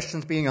change in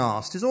questions being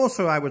asked is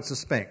also, I would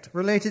suspect,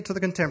 related to the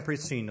contemporary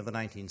scene of the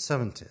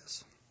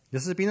 1970s.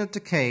 This has been a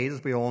decade,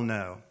 as we all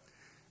know,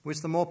 in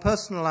which the more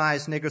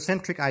personalized and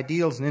egocentric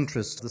ideals and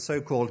interests of the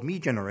so-called me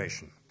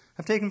generation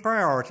have taken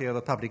priority over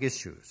public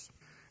issues,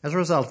 as a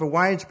result of a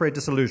widespread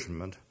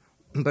disillusionment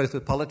both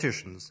with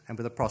politicians and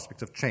with the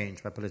prospect of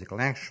change by political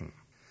action.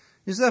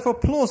 It is therefore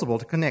plausible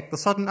to connect the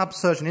sudden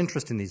upsurge in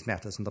interest in these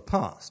matters in the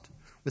past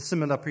with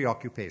similar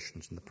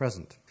preoccupations in the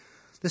present.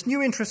 This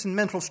new interest in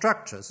mental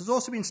structures has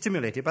also been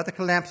stimulated by the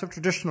collapse of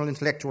traditional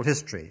intellectual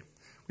history,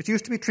 which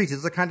used to be treated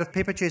as a kind of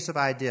paper chase of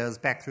ideas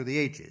back through the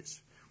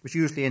ages, which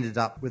usually ended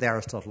up with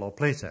Aristotle or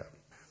Plato.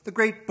 The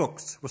great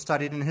books were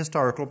studied in a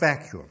historical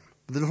vacuum,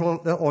 with little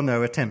or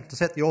no attempt to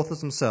set the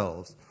authors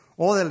themselves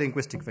or their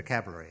linguistic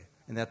vocabulary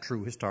in their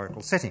true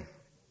historical setting.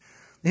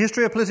 The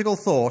history of political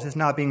thought is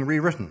now being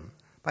rewritten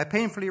by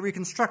painfully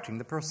reconstructing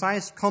the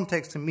precise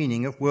context and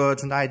meaning of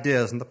words and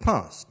ideas in the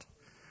past,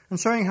 and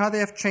showing how they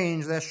have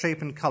changed their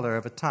shape and colour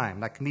over time,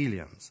 like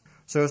chameleons,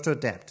 so as to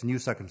adapt to new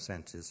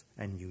circumstances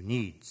and new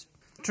needs.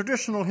 The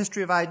traditional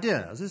history of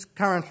ideas is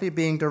currently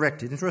being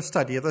directed into a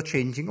study of the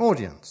changing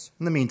audience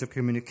and the means of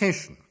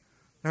communication.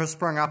 There has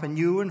sprung up a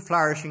new and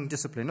flourishing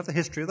discipline of the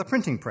history of the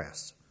printing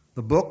press,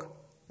 the book,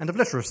 and of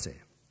literacy,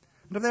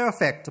 and of their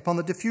effect upon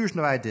the diffusion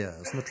of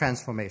ideas and the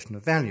transformation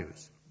of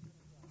values.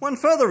 One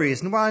further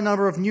reason why a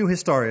number of new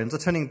historians are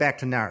turning back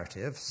to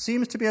narrative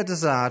seems to be a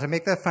desire to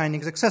make their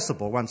findings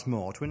accessible once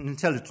more to an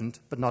intelligent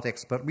but not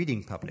expert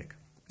reading public.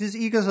 It is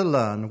eager to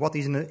learn what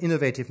these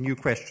innovative new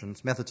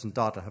questions, methods, and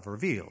data have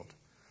revealed,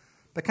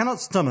 but cannot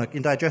stomach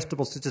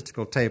indigestible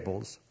statistical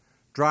tables,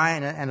 dry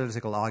and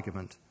analytical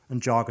argument,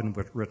 and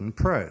jargon-ridden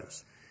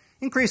prose.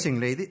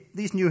 Increasingly,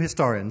 these new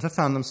historians have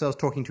found themselves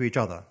talking to each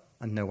other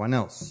and no one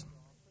else.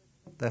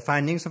 Their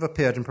findings have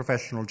appeared in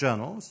professional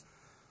journals,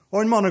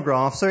 or in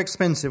monographs so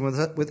expensive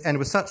and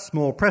with such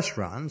small press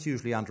runs,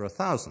 usually under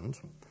 1,000,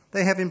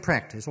 they have in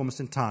practice almost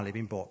entirely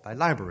been bought by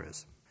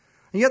libraries.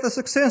 And yet the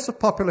success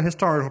of popular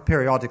historical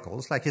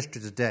periodicals like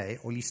History Today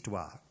or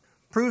L'Histoire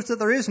proves that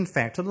there is in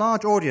fact a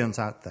large audience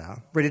out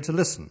there ready to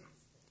listen,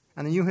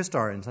 and the new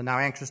historians are now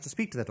anxious to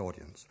speak to that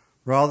audience,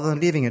 rather than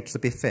leaving it to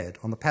be fed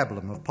on the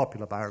pabulum of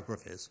popular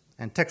biographies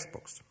and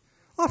textbooks.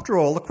 After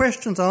all, the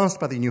questions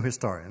asked by the new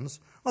historians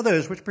are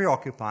those which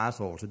preoccupy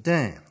us all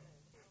today.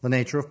 The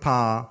nature of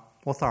power,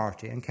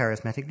 authority, and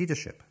charismatic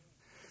leadership,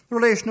 the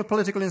relation of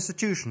political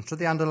institutions to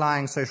the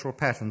underlying social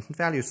patterns and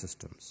value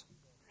systems,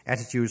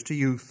 attitudes to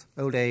youth,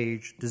 old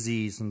age,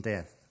 disease, and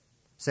death,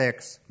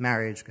 sex,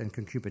 marriage, and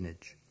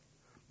concubinage,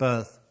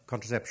 birth,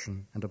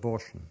 contraception, and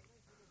abortion,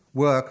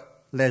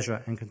 work,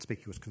 leisure, and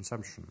conspicuous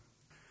consumption.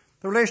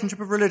 the relationship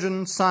of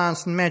religion,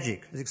 science, and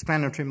magic as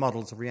explanatory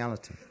models of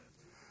reality,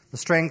 the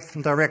strength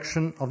and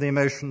direction of the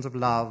emotions of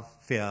love,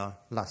 fear,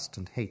 lust,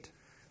 and hate,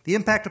 the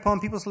impact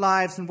upon people's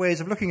lives and ways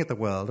of looking at the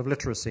world of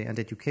literacy and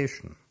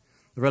education,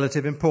 the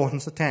relative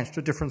importance attached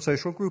to different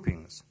social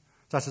groupings,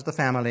 such as the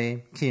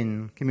family,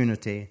 kin,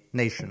 community,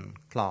 nation,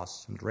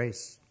 class, and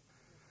race,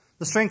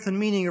 the strength and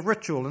meaning of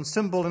ritual and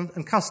symbol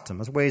and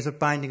custom as ways of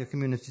binding a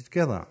community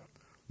together,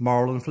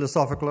 moral and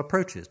philosophical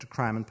approaches to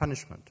crime and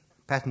punishment,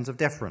 patterns of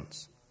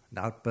deference, and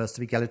outbursts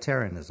of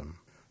egalitarianism,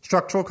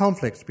 structural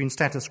conflicts between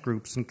status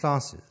groups and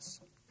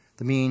classes,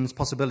 the means,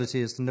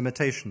 possibilities, and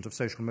limitations of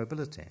social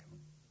mobility,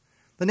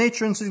 the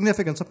nature and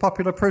significance of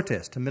popular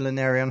protest and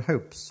millenarian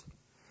hopes,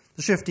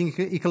 the shifting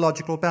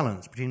ecological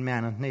balance between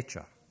man and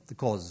nature, the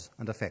cause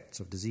and effects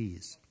of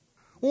disease.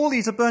 All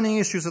these are burning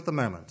issues at the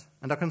moment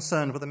and are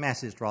concerned with the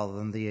masses rather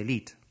than the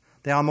elite.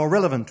 They are more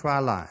relevant to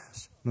our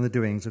lives than the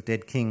doings of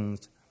dead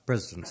kings,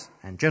 presidents,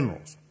 and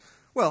generals.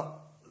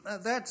 Well,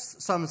 that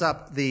sums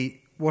up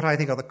what I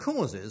think are the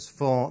causes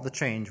for the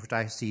change which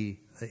I see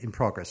in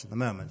progress at the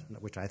moment, and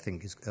which I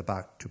think is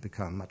about to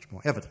become much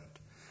more evident.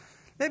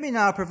 Let me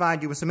now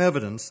provide you with some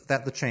evidence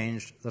that the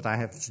change that I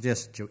have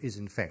suggested to you is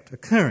in fact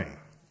occurring.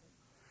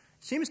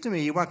 It seems to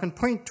me one can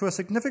point to a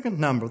significant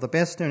number of the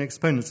best-known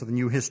exponents of the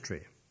new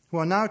history who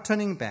are now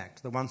turning back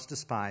to the once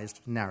despised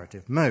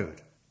narrative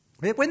mode.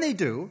 Yet when they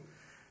do,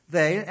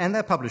 they and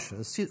their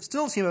publishers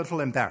still seem a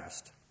little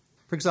embarrassed.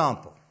 For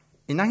example,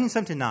 in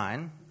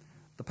 1979,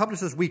 the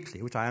Publishers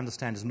Weekly, which I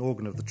understand is an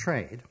organ of the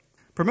trade,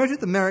 promoted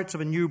the merits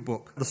of a new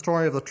book, The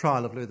Story of the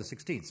Trial of Louis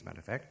XVI, as a matter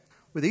of fact,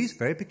 with these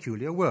very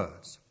peculiar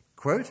words.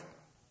 Quote,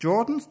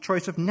 "Jordan's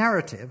choice of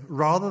narrative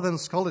rather than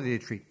scholarly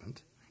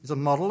treatment is a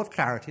model of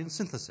clarity and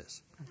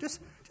synthesis." Just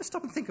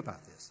stop and think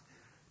about this.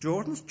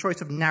 Jordan's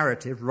choice of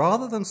narrative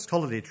rather than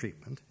scholarly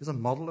treatment is a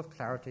model of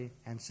clarity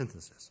and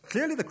synthesis.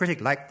 Clearly the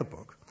critic liked the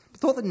book,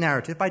 but thought that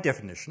narrative, by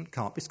definition,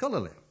 can't be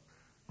scholarly.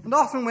 And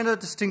often when a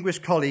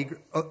distinguished colleague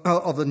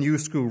of the new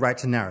school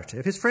writes a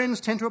narrative, his friends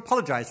tend to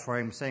apologize for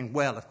him, saying,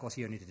 well, of course,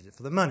 he only did it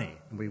for the money,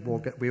 and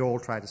we all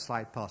try to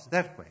slide past it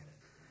that way.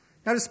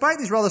 Now, despite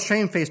these rather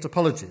shamefaced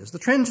apologies, the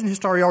trends in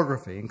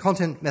historiography in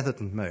content, method,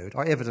 and mode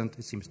are evident,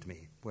 it seems to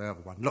me, wherever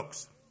one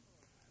looks.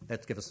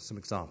 Let's give us some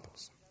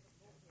examples.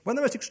 One of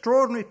the most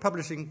extraordinary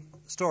publishing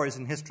stories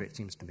in history, it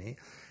seems to me,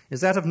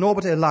 is that of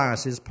Norbert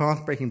Elias's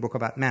path-breaking book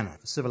about manner,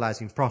 The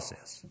Civilizing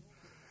Process.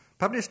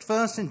 Published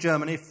first in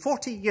Germany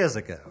 40 years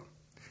ago,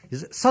 it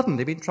has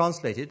suddenly been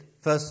translated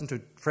first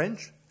into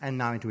French and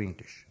now into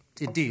English.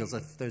 It deals, for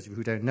those of you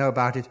who don't know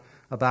about it,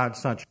 about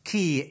such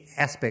key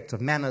aspects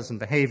of manners and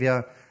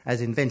behavior as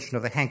the invention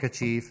of the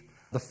handkerchief,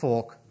 the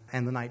fork,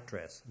 and the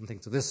nightdress, and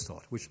things of this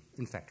sort, which,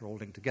 in fact, are all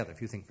linked together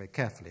if you think very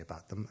carefully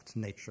about them. It's the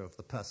nature of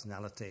the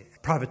personality,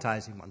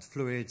 privatizing one's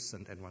fluids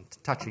and one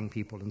touching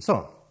people and so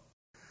on.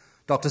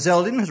 Dr.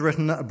 Zeldin has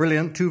written a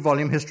brilliant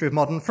 2-volume history of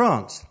modern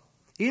France,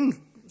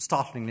 in,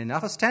 startlingly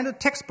enough, a standard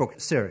textbook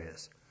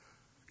series.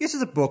 This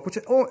is a book which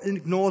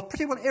ignores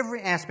pretty well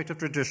every aspect of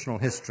traditional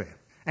history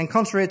and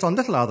concentrates on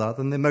little other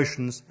than the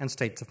emotions and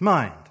states of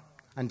mind.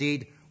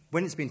 Indeed,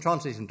 when it's been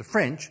translated into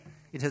French,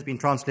 it has been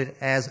translated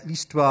as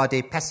L'Histoire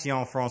des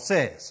Passions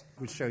Françaises,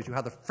 which shows you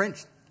how the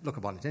French look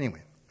upon it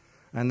anyway,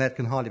 and that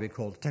can hardly be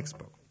called a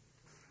textbook.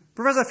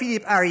 Professor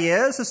Philippe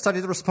Ariès has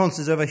studied the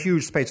responses over a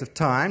huge space of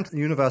time to the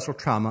universal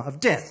trauma of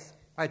death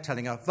by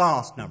telling a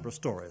vast number of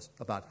stories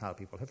about how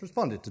people have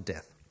responded to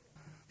death.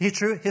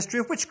 The history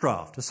of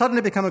witchcraft has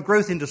suddenly become a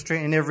growth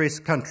industry in every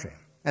country,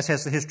 as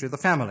has the history of the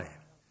family,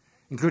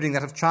 including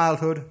that of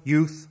childhood,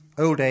 youth,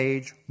 old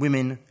age,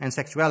 women, and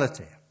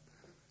sexuality.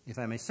 If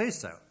I may say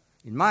so,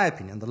 in my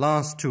opinion, the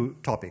last two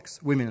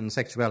topics, women and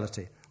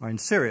sexuality, are in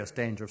serious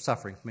danger of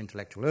suffering from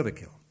intellectual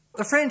overkill.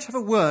 The French have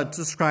a word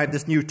to describe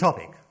this new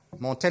topic,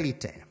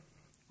 mentalité,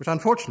 which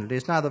unfortunately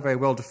is neither very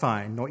well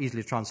defined nor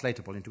easily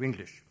translatable into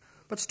English.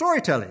 But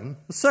storytelling,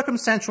 the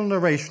circumstantial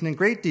narration in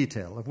great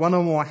detail of one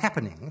or more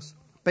happenings,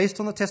 based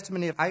on the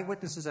testimony of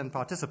eyewitnesses and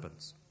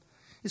participants,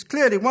 is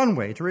clearly one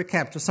way to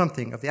recapture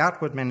something of the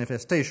outward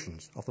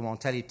manifestations of the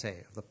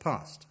mentalité of the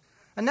past.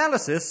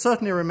 Analysis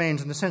certainly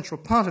remains an essential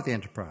part of the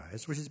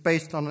enterprise, which is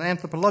based on an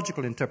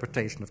anthropological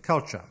interpretation of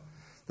culture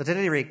that at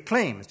any rate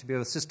claims to be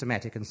both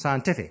systematic and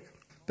scientific.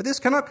 But this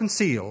cannot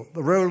conceal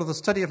the role of the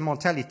study of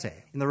mentalité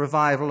in the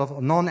revival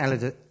of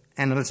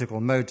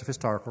non-analytical modes of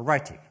historical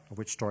writing, of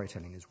which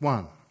storytelling is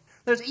one.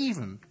 There has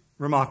even,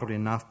 remarkably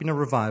enough, been a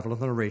revival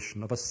of the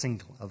narration of a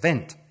single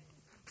event.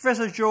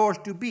 Professor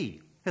Georges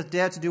Duby has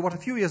dared to do what a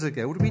few years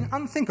ago would have been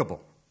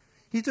unthinkable.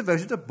 He's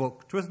devoted a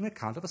book to an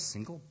account of a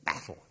single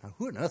battle. Now,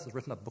 who on earth has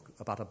written a book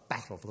about a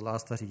battle for the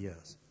last 30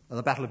 years?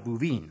 The Battle of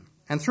Bouvines.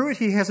 And through it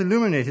he has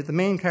illuminated the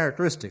main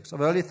characteristics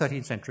of early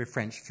 13th century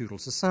French feudal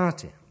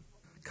society.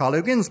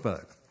 Carlo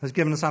Ginzburg has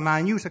given us a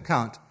minute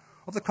account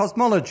of the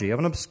cosmology of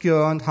an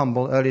obscure and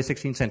humble early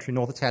 16th century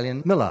North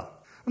Italian miller,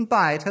 and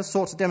by it has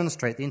sought to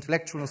demonstrate the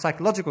intellectual and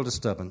psychological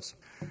disturbance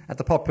at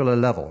the popular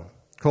level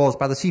caused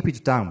by the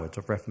seepage downwards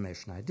of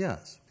Reformation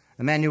ideas.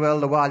 Emmanuel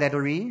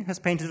Leroy-Ladurie has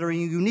painted a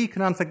unique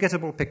and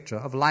unforgettable picture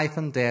of life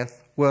and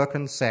death, work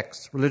and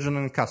sex, religion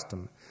and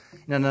custom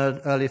in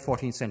an early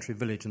 14th century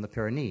village in the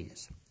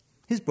Pyrenees.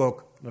 His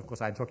book, and of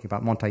course I'm talking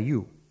about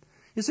Montaillou,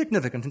 is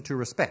significant in two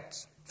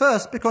respects.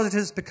 First, because it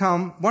has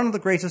become one of the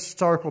greatest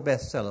historical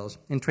bestsellers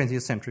in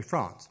 20th century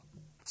France.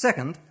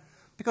 Second,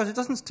 because it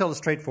doesn't tell a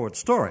straightforward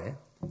story.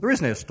 There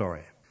is no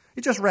story.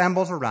 It just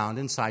rambles around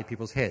inside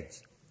people's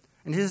heads.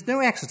 And it is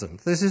no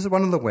accident this is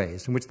one of the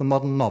ways in which the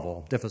modern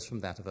novel differs from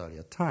that of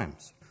earlier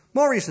times.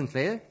 More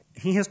recently,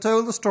 he has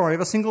told the story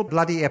of a single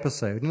bloody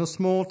episode in a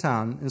small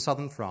town in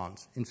southern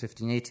France in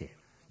 1580,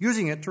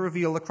 using it to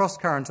reveal the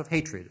cross-currents of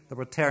hatred that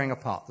were tearing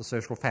apart the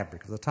social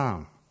fabric of the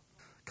town.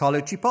 Carlo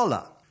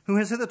Cipolla, who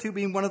has hitherto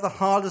been one of the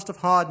hardest of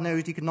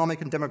hard-nosed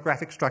economic and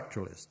demographic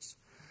structuralists,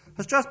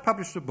 has just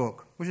published a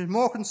book which is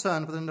more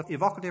concerned with an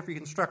evocative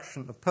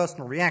reconstruction of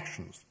personal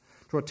reactions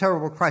to a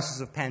terrible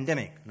crisis of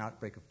pandemic, an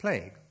outbreak of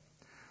plague,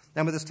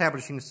 than with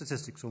establishing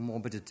statistics on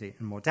morbidity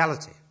and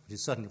mortality, which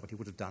is certainly what he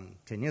would have done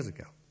 10 years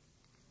ago.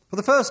 For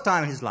the first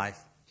time in his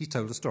life, he's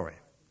told a story.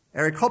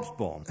 Eric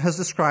Hobsbawm has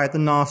described the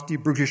nasty,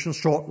 brutish and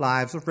short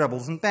lives of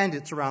rebels and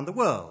bandits around the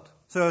world,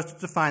 so as to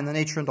define the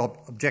nature and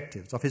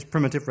objectives of his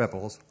primitive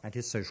rebels and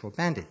his social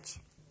bandits.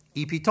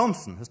 E.P.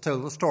 Thompson has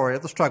told the story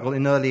of the struggle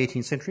in early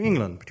 18th century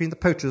England between the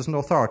poachers and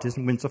authorities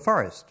in Windsor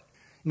Forest,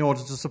 in order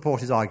to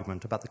support his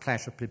argument about the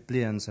clash of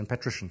plebeians and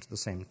patricians at the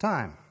same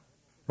time.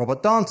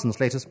 Robert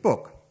Danson's latest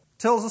book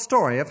tells the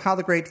story of how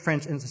the great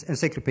French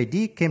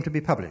encyclopédie came to be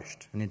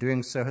published, and in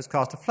doing so has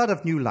cast a flood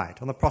of new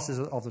light on the process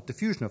of the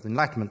diffusion of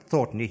Enlightenment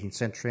thought in the 18th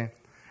century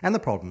and the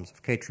problems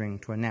of catering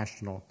to a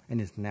national and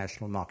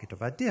international market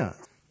of ideas.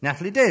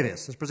 Natalie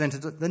Davis has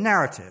presented the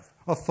narrative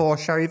of 4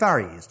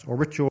 charivaris, or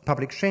ritual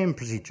public shame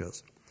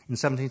procedures, in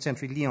 17th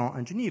century Lyon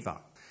and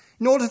Geneva,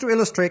 in order to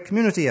illustrate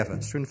community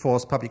efforts to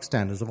enforce public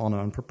standards of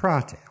honour and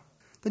propriety.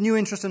 The new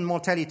interest in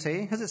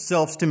mortality has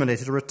itself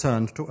stimulated a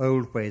return to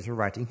old ways of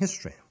writing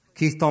history.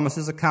 Keith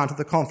Thomas's account of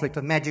the conflict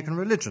of magic and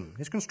religion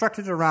is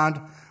constructed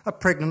around a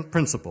pregnant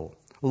principle,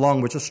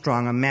 along which are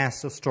strung a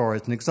mass of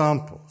stories and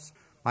examples.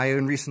 My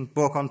own recent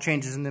book on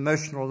changes in the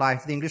emotional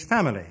life of the English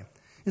family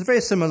is very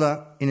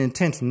similar in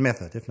intent and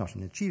method, if not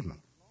in achievement.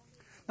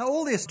 Now,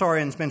 all the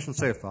historians mentioned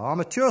so far are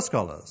mature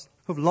scholars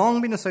who have long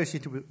been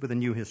associated with a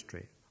new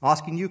history,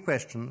 asking new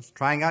questions,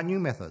 trying out new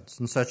methods,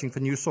 and searching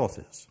for new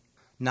sources.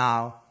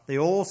 Now, they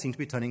all seem to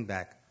be turning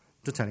back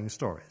to telling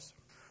stories.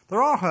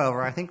 There are,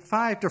 however, I think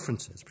 5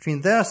 differences between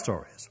their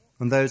stories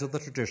and those of the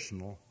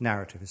traditional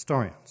narrative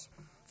historians.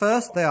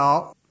 First, they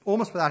are,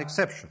 almost without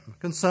exception,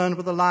 concerned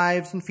with the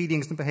lives and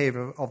feelings and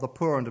behaviour of the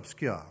poor and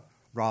obscure,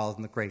 rather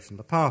than the great and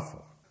the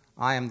powerful.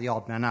 I am the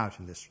odd man out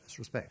in this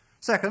respect.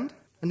 Second,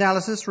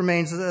 analysis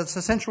remains as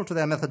essential to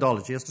their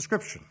methodology as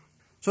description,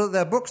 so that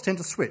their books tend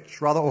to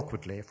switch rather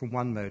awkwardly from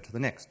one mode to the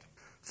next.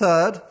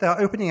 Third, they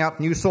are opening up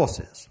new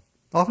sources,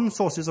 often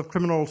sources of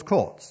criminal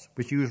courts,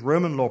 which use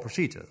Roman law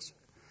procedures,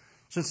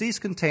 since these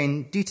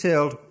contain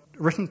detailed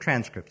written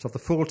transcripts of the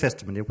full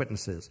testimony of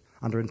witnesses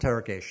under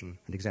interrogation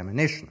and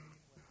examination.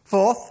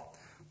 Fourth,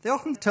 they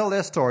often tell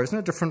their stories in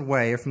a different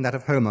way from that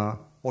of Homer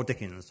or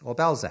Dickens or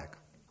Balzac.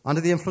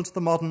 Under the influence of the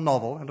modern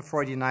novel and of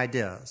Freudian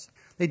ideas,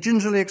 they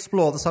gingerly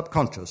explore the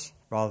subconscious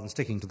rather than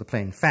sticking to the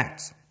plain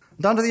facts.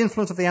 And under the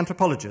influence of the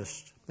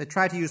anthropologist, they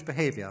try to use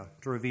behavior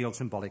to reveal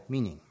symbolic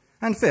meaning.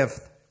 And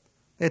fifth,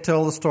 they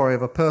tell the story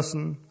of a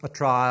person, a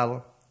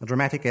trial, a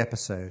dramatic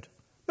episode,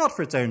 not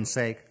for its own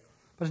sake,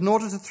 but in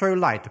order to throw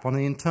light upon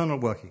the internal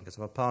workings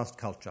of a past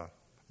culture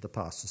and a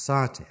past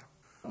society.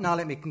 Now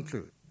let me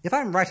conclude. If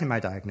I'm right in my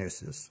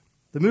diagnosis,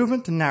 the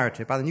movement to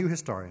narrative by the new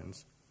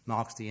historians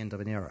marks the end of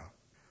an era,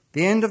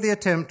 the end of the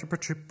attempt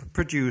to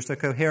produce a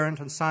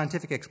coherent and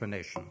scientific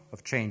explanation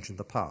of change in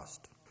the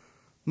past.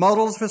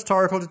 Models of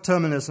historical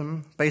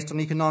determinism based on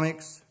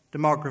economics,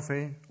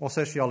 demography, or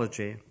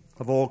sociology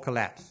have all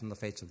collapsed in the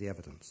face of the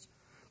evidence.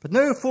 But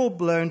no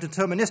full-blown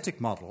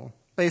deterministic model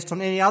based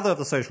on any other of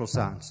the social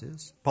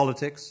sciences,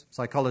 politics,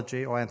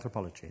 psychology, or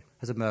anthropology,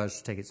 has emerged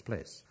to take its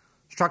place.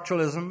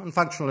 Structuralism and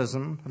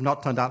functionalism have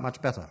not turned out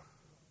much better.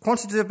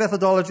 Quantitative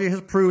methodology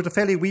has proved a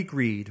fairly weak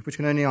reed which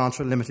can only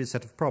answer a limited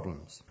set of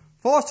problems.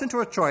 Forced into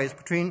a choice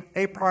between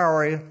a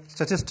priori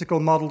statistical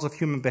models of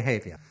human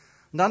behavior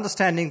and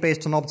understanding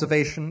based on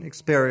observation,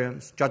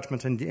 experience,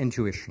 judgment, and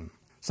intuition,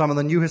 some of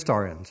the new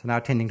historians are now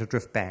tending to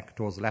drift back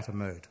towards the latter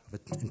mode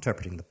of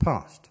interpreting the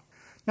past.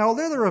 Now,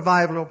 although the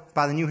revival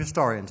by the new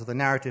historians of the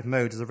narrative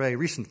mode is a very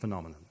recent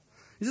phenomenon,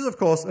 it is, of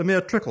course, a mere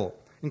trickle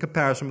in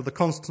comparison with the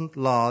constant,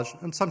 large,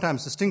 and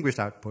sometimes distinguished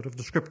output of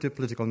descriptive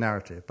political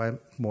narrative by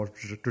more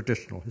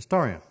traditional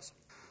historians.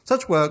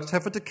 Such works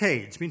have for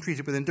decades been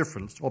treated with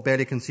indifference or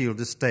barely concealed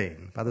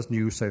disdain by the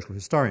new social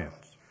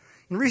historians.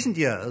 In recent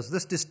years,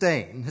 this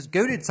disdain has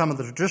goaded some of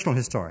the traditional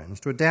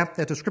historians to adapt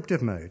their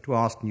descriptive mode to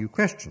ask new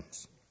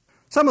questions.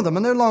 Some of them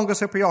are no longer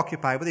so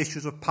preoccupied with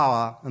issues of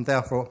power and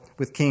therefore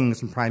with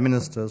kings and prime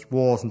ministers,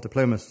 wars and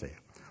diplomacy,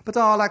 but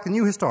are, like the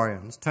new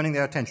historians, turning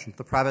their attention to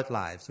the private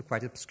lives of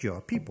quite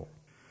obscure people.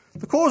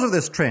 The cause of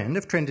this trend,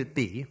 if trend it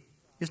be,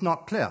 is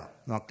not clear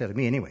to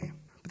me anyway.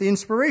 But the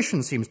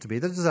inspiration seems to be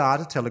the desire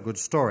to tell a good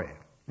story,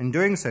 and in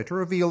doing so to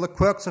reveal the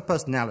quirks of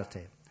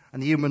personality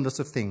and the humanness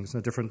of things in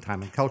a different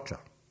time and culture.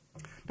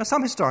 Now,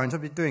 some historians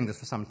have been doing this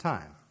for some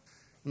time.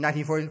 In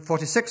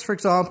 1946, for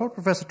example,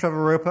 Professor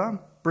Trevor Roper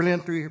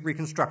brilliantly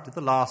reconstructed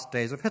the last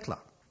days of Hitler.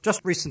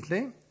 Just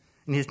recently,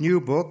 in his new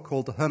book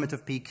called The Hermit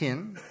of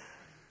Pekin,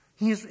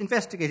 he has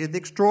investigated the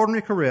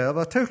extraordinary career of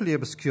a totally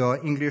obscure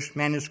English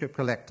manuscript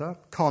collector,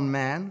 con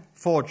man,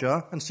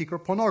 forger, and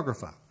secret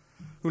pornographer,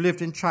 who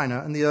lived in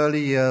China in the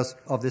early years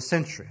of this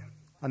century,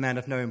 a man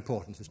of no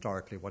importance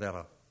historically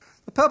whatever.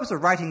 The purpose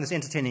of writing this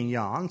entertaining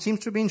yarn seems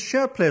to have been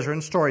sheer pleasure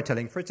in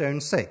storytelling for its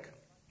own sake,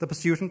 the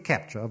pursuit and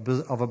capture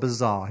of a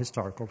bizarre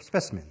historical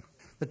specimen.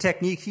 The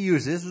technique he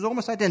uses is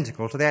almost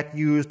identical to that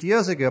used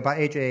years ago by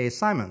A.J.A.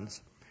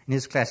 Symonds in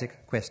his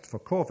classic Quest for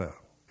Corvo.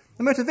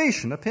 The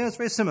motivation appears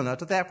very similar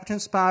to that which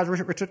inspired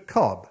Richard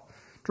Cobb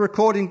to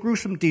record in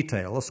gruesome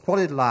detail the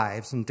squalid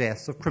lives and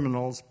deaths of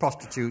criminals,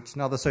 prostitutes,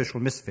 and other social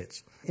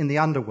misfits in the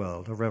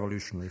underworld of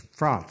revolutionary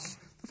France.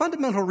 The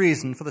fundamental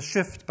reason for the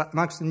shift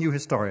amongst the new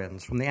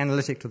historians from the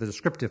analytic to the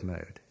descriptive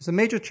mode is a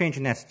major change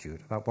in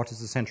attitude about what is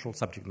the central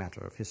subject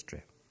matter of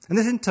history. And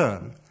this, in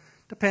turn,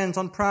 depends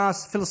on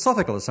Prior's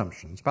philosophical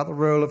assumptions about the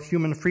role of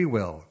human free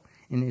will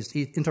in his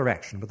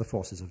interaction with the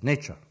forces of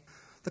nature.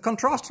 The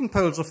contrasting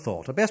poles of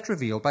thought are best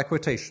revealed by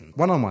quotation,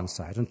 one on one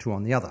side and two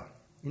on the other.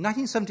 In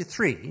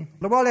 1973,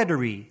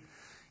 Lawal-Edery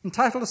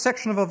entitled a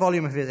section of a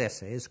volume of his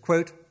essays,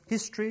 quote,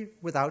 History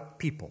Without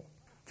People.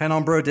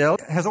 Fernand Braudel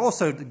has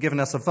also given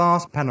us a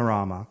vast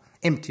panorama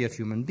empty of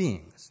human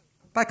beings.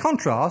 By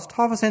contrast,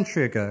 half a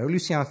century ago,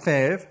 Lucien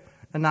Febvre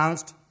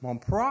announced, Mon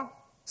proie,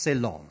 c'est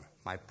l'homme.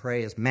 My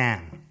prey is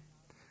man.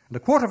 And a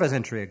quarter of a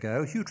century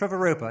ago, Hugh Trevor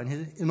Roper, in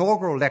his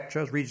inaugural lecture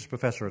as Regius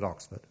Professor at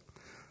Oxford,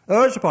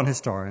 urged upon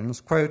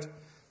historians, quote,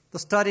 the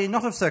study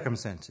not of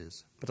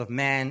circumstances, but of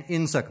man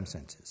in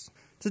circumstances.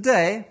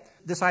 Today,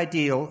 this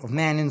ideal of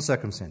man in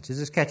circumstances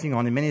is catching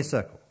on in many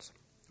circles,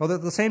 although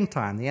at the same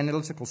time the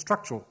analytical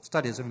structural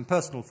studies of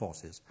impersonal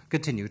forces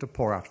continue to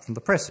pour out from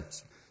the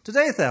presses.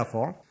 Today,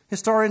 therefore,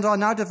 historians are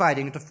now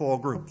dividing into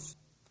four groups.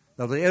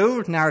 There are the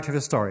old narrative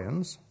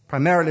historians,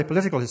 primarily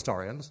political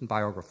historians and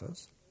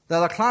biographers. There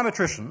are the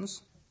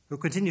climatricians, who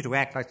continue to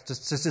act like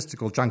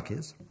statistical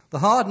junkies, the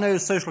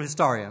hard-nosed social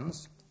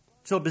historians,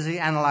 still busy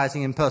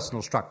analysing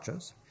impersonal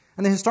structures,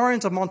 and the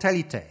historians of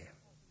mentalité,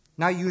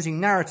 now using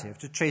narrative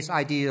to chase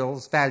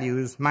ideals,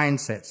 values,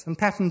 mindsets, and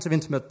patterns of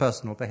intimate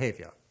personal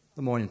behaviour.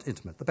 The more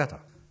intimate, the better.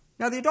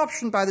 Now, the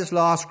adoption by this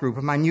last group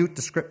of minute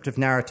descriptive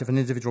narrative and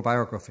individual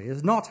biography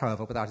is not,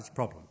 however, without its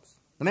problems.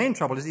 The main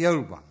trouble is the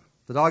old one,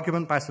 that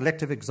argument by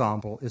selective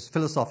example is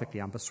philosophically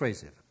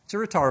unpersuasive. It's a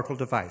rhetorical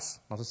device,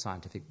 not a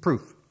scientific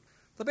proof.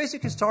 The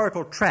basic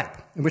historical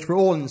trap in which we're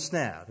all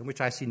ensnared, and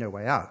which I see no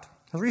way out,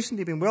 has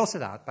recently been well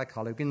set out by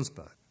Carlo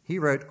Ginzburg. He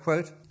wrote,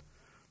 quote,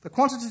 the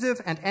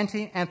quantitative and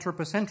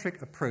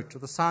anti-anthropocentric approach to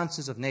the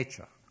sciences of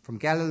nature, from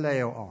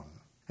Galileo on,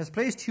 has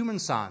placed human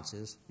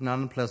sciences in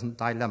an unpleasant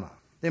dilemma.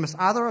 They must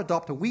either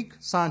adopt a weak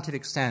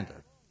scientific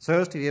standard so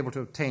as to be able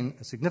to obtain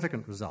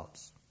significant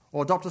results,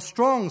 or adopt a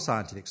strong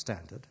scientific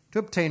standard to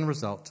obtain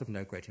results of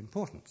no great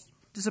importance.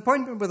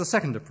 Disappointment with the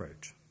second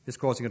approach is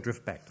causing a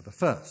drift back to the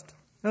first.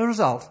 As a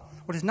result,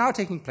 what is now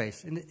taking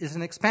place is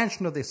an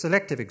expansion of the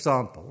selective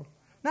example,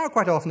 now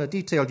quite often a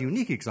detailed,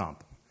 unique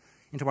example,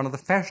 into one of the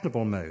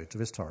fashionable modes of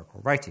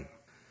historical writing.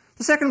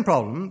 The second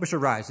problem, which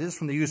arises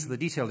from the use of the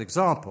detailed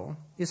example,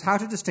 is how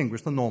to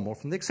distinguish the normal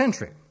from the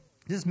eccentric.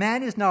 This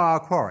man is now our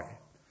quarry.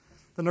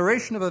 The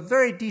narration of a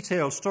very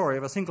detailed story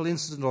of a single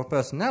incident or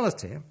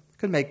personality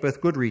can make both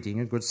good reading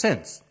and good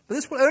sense. But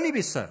this will only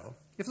be so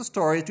if the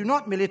stories do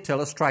not merely tell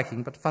a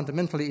striking but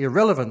fundamentally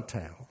irrelevant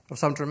tale of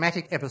some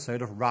dramatic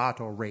episode of riot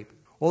or rape,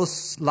 or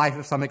the life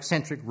of some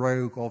eccentric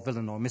rogue or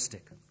villain or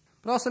mystic,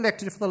 but are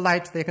selected for the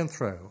light they can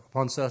throw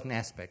upon certain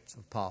aspects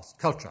of past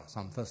culture,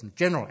 some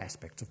general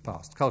aspects of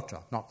past culture,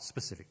 not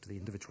specific to the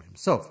individual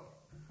himself.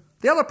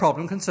 The other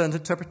problem concerns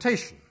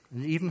interpretation,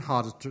 and is even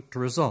harder to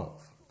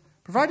resolve.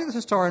 Provided the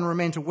historian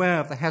remains aware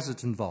of the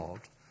hazards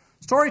involved,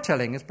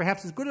 storytelling is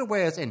perhaps as good a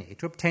way as any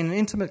to obtain an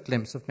intimate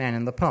glimpse of man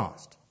in the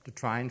past, to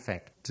try, in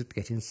fact, to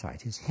get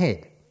inside his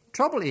head. The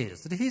trouble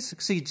is that if he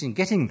succeeds in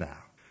getting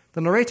there,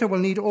 the narrator will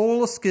need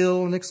all the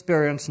skill and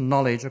experience and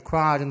knowledge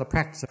acquired in the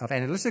practice of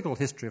analytical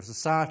history of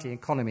society,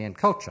 economy, and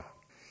culture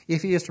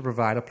if he is to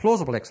provide a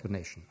plausible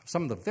explanation of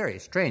some of the very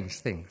strange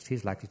things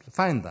he's likely to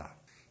find there.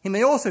 He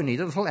may also need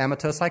a little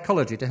amateur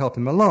psychology to help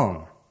him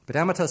along, but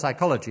amateur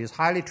psychology is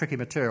highly tricky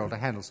material to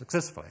handle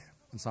successfully,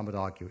 and some would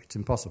argue it's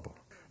impossible.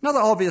 Another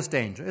obvious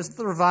danger is that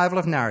the revival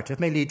of narrative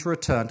may lead to a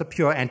return to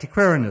pure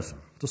antiquarianism,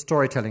 to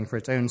storytelling for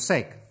its own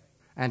sake.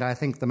 And I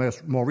think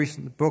the more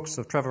recent books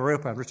of Trevor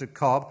Roper and Richard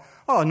Cobb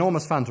are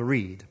enormous fun to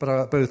read, but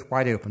are both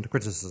wide open to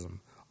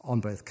criticism on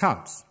both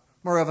counts.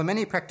 Moreover,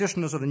 many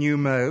practitioners of the new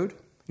mode,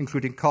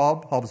 including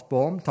Cobb,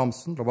 Hobsbawm,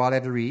 Thompson,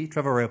 Lawal-Edery,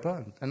 Trevor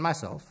Roper, and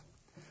myself,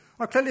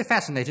 are clearly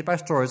fascinated by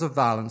stories of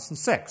violence and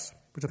sex,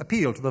 which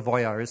appeal to the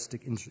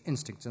voyeuristic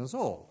instincts in us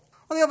all.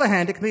 On the other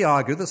hand, it can be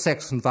argued that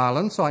sex and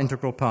violence are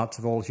integral parts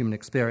of all human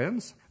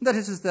experience, and that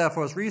it is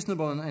therefore as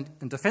reasonable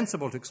and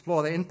defensible to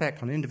explore their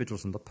impact on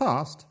individuals in the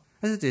past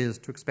as it is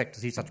to expect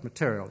to see such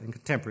material in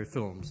contemporary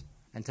films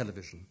and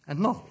television and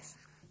novels.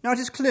 Now, it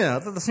is clear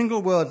that the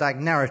single word like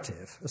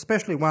narrative,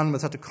 especially one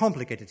with such a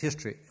complicated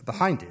history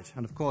behind it,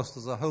 and of course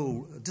there's a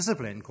whole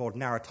discipline called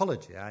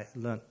narratology, I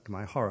learnt to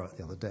my horror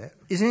the other day,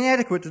 is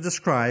inadequate to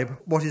describe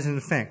what is in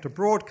fact a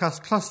broad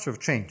cluster of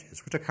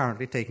changes which are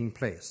currently taking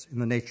place in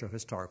the nature of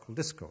historical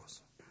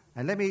discourse.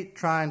 And let me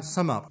try and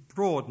sum up what the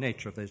broad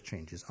nature of those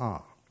changes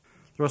are.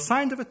 There are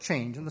signs of a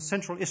change in the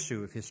central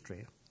issue of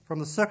history from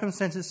the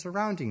circumstances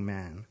surrounding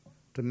man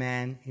to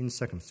man in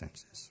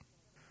circumstances.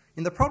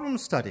 In the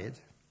problems studied,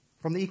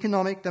 from the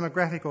economic,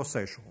 demographic, or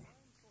social,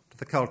 to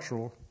the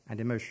cultural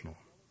and emotional.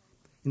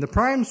 In the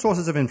prime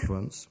sources of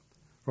influence,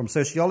 from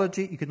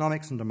sociology,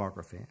 economics, and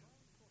demography,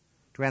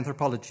 to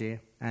anthropology,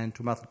 and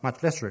to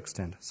much lesser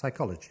extent,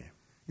 psychology.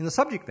 In the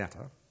subject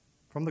matter,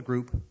 from the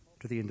group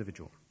to the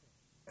individual.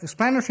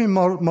 Explanatory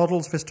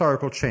models of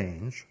historical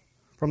change,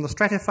 from the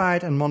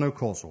stratified and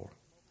monocausal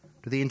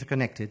to the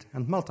interconnected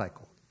and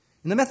multicausal.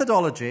 In the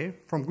methodology,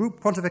 from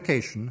group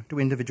quantification to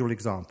individual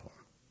example.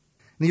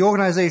 In the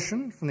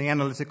organization, from the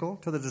analytical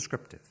to the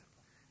descriptive.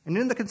 And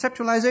in the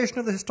conceptualization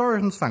of the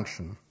historian's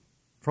function,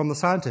 from the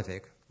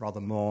scientific, rather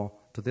more,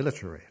 to the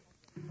literary.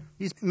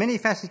 These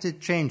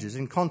many-faceted changes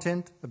in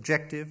content,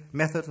 objective,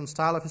 method, and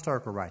style of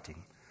historical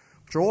writing,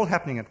 which are all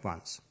happening at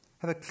once,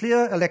 have a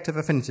clear elective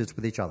affinities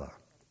with each other.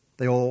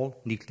 They all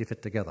neatly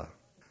fit together.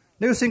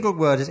 No single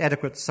word is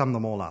adequate to sum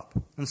them all up,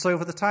 and so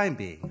for the time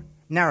being,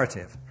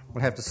 narrative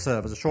will have to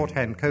serve as a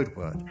shorthand code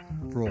word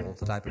for all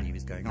that I believe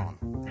is going on.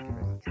 Thank you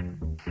very much.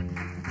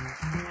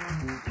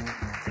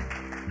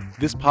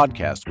 This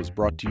podcast was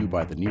brought to you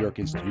by the New York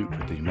Institute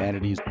for the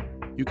Humanities.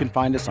 You can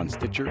find us on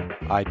Stitcher,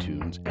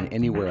 iTunes, and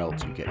anywhere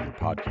else you get your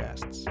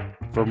podcasts.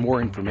 For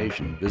more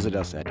information, visit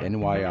us at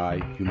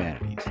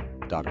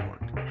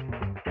nyihumanities.org.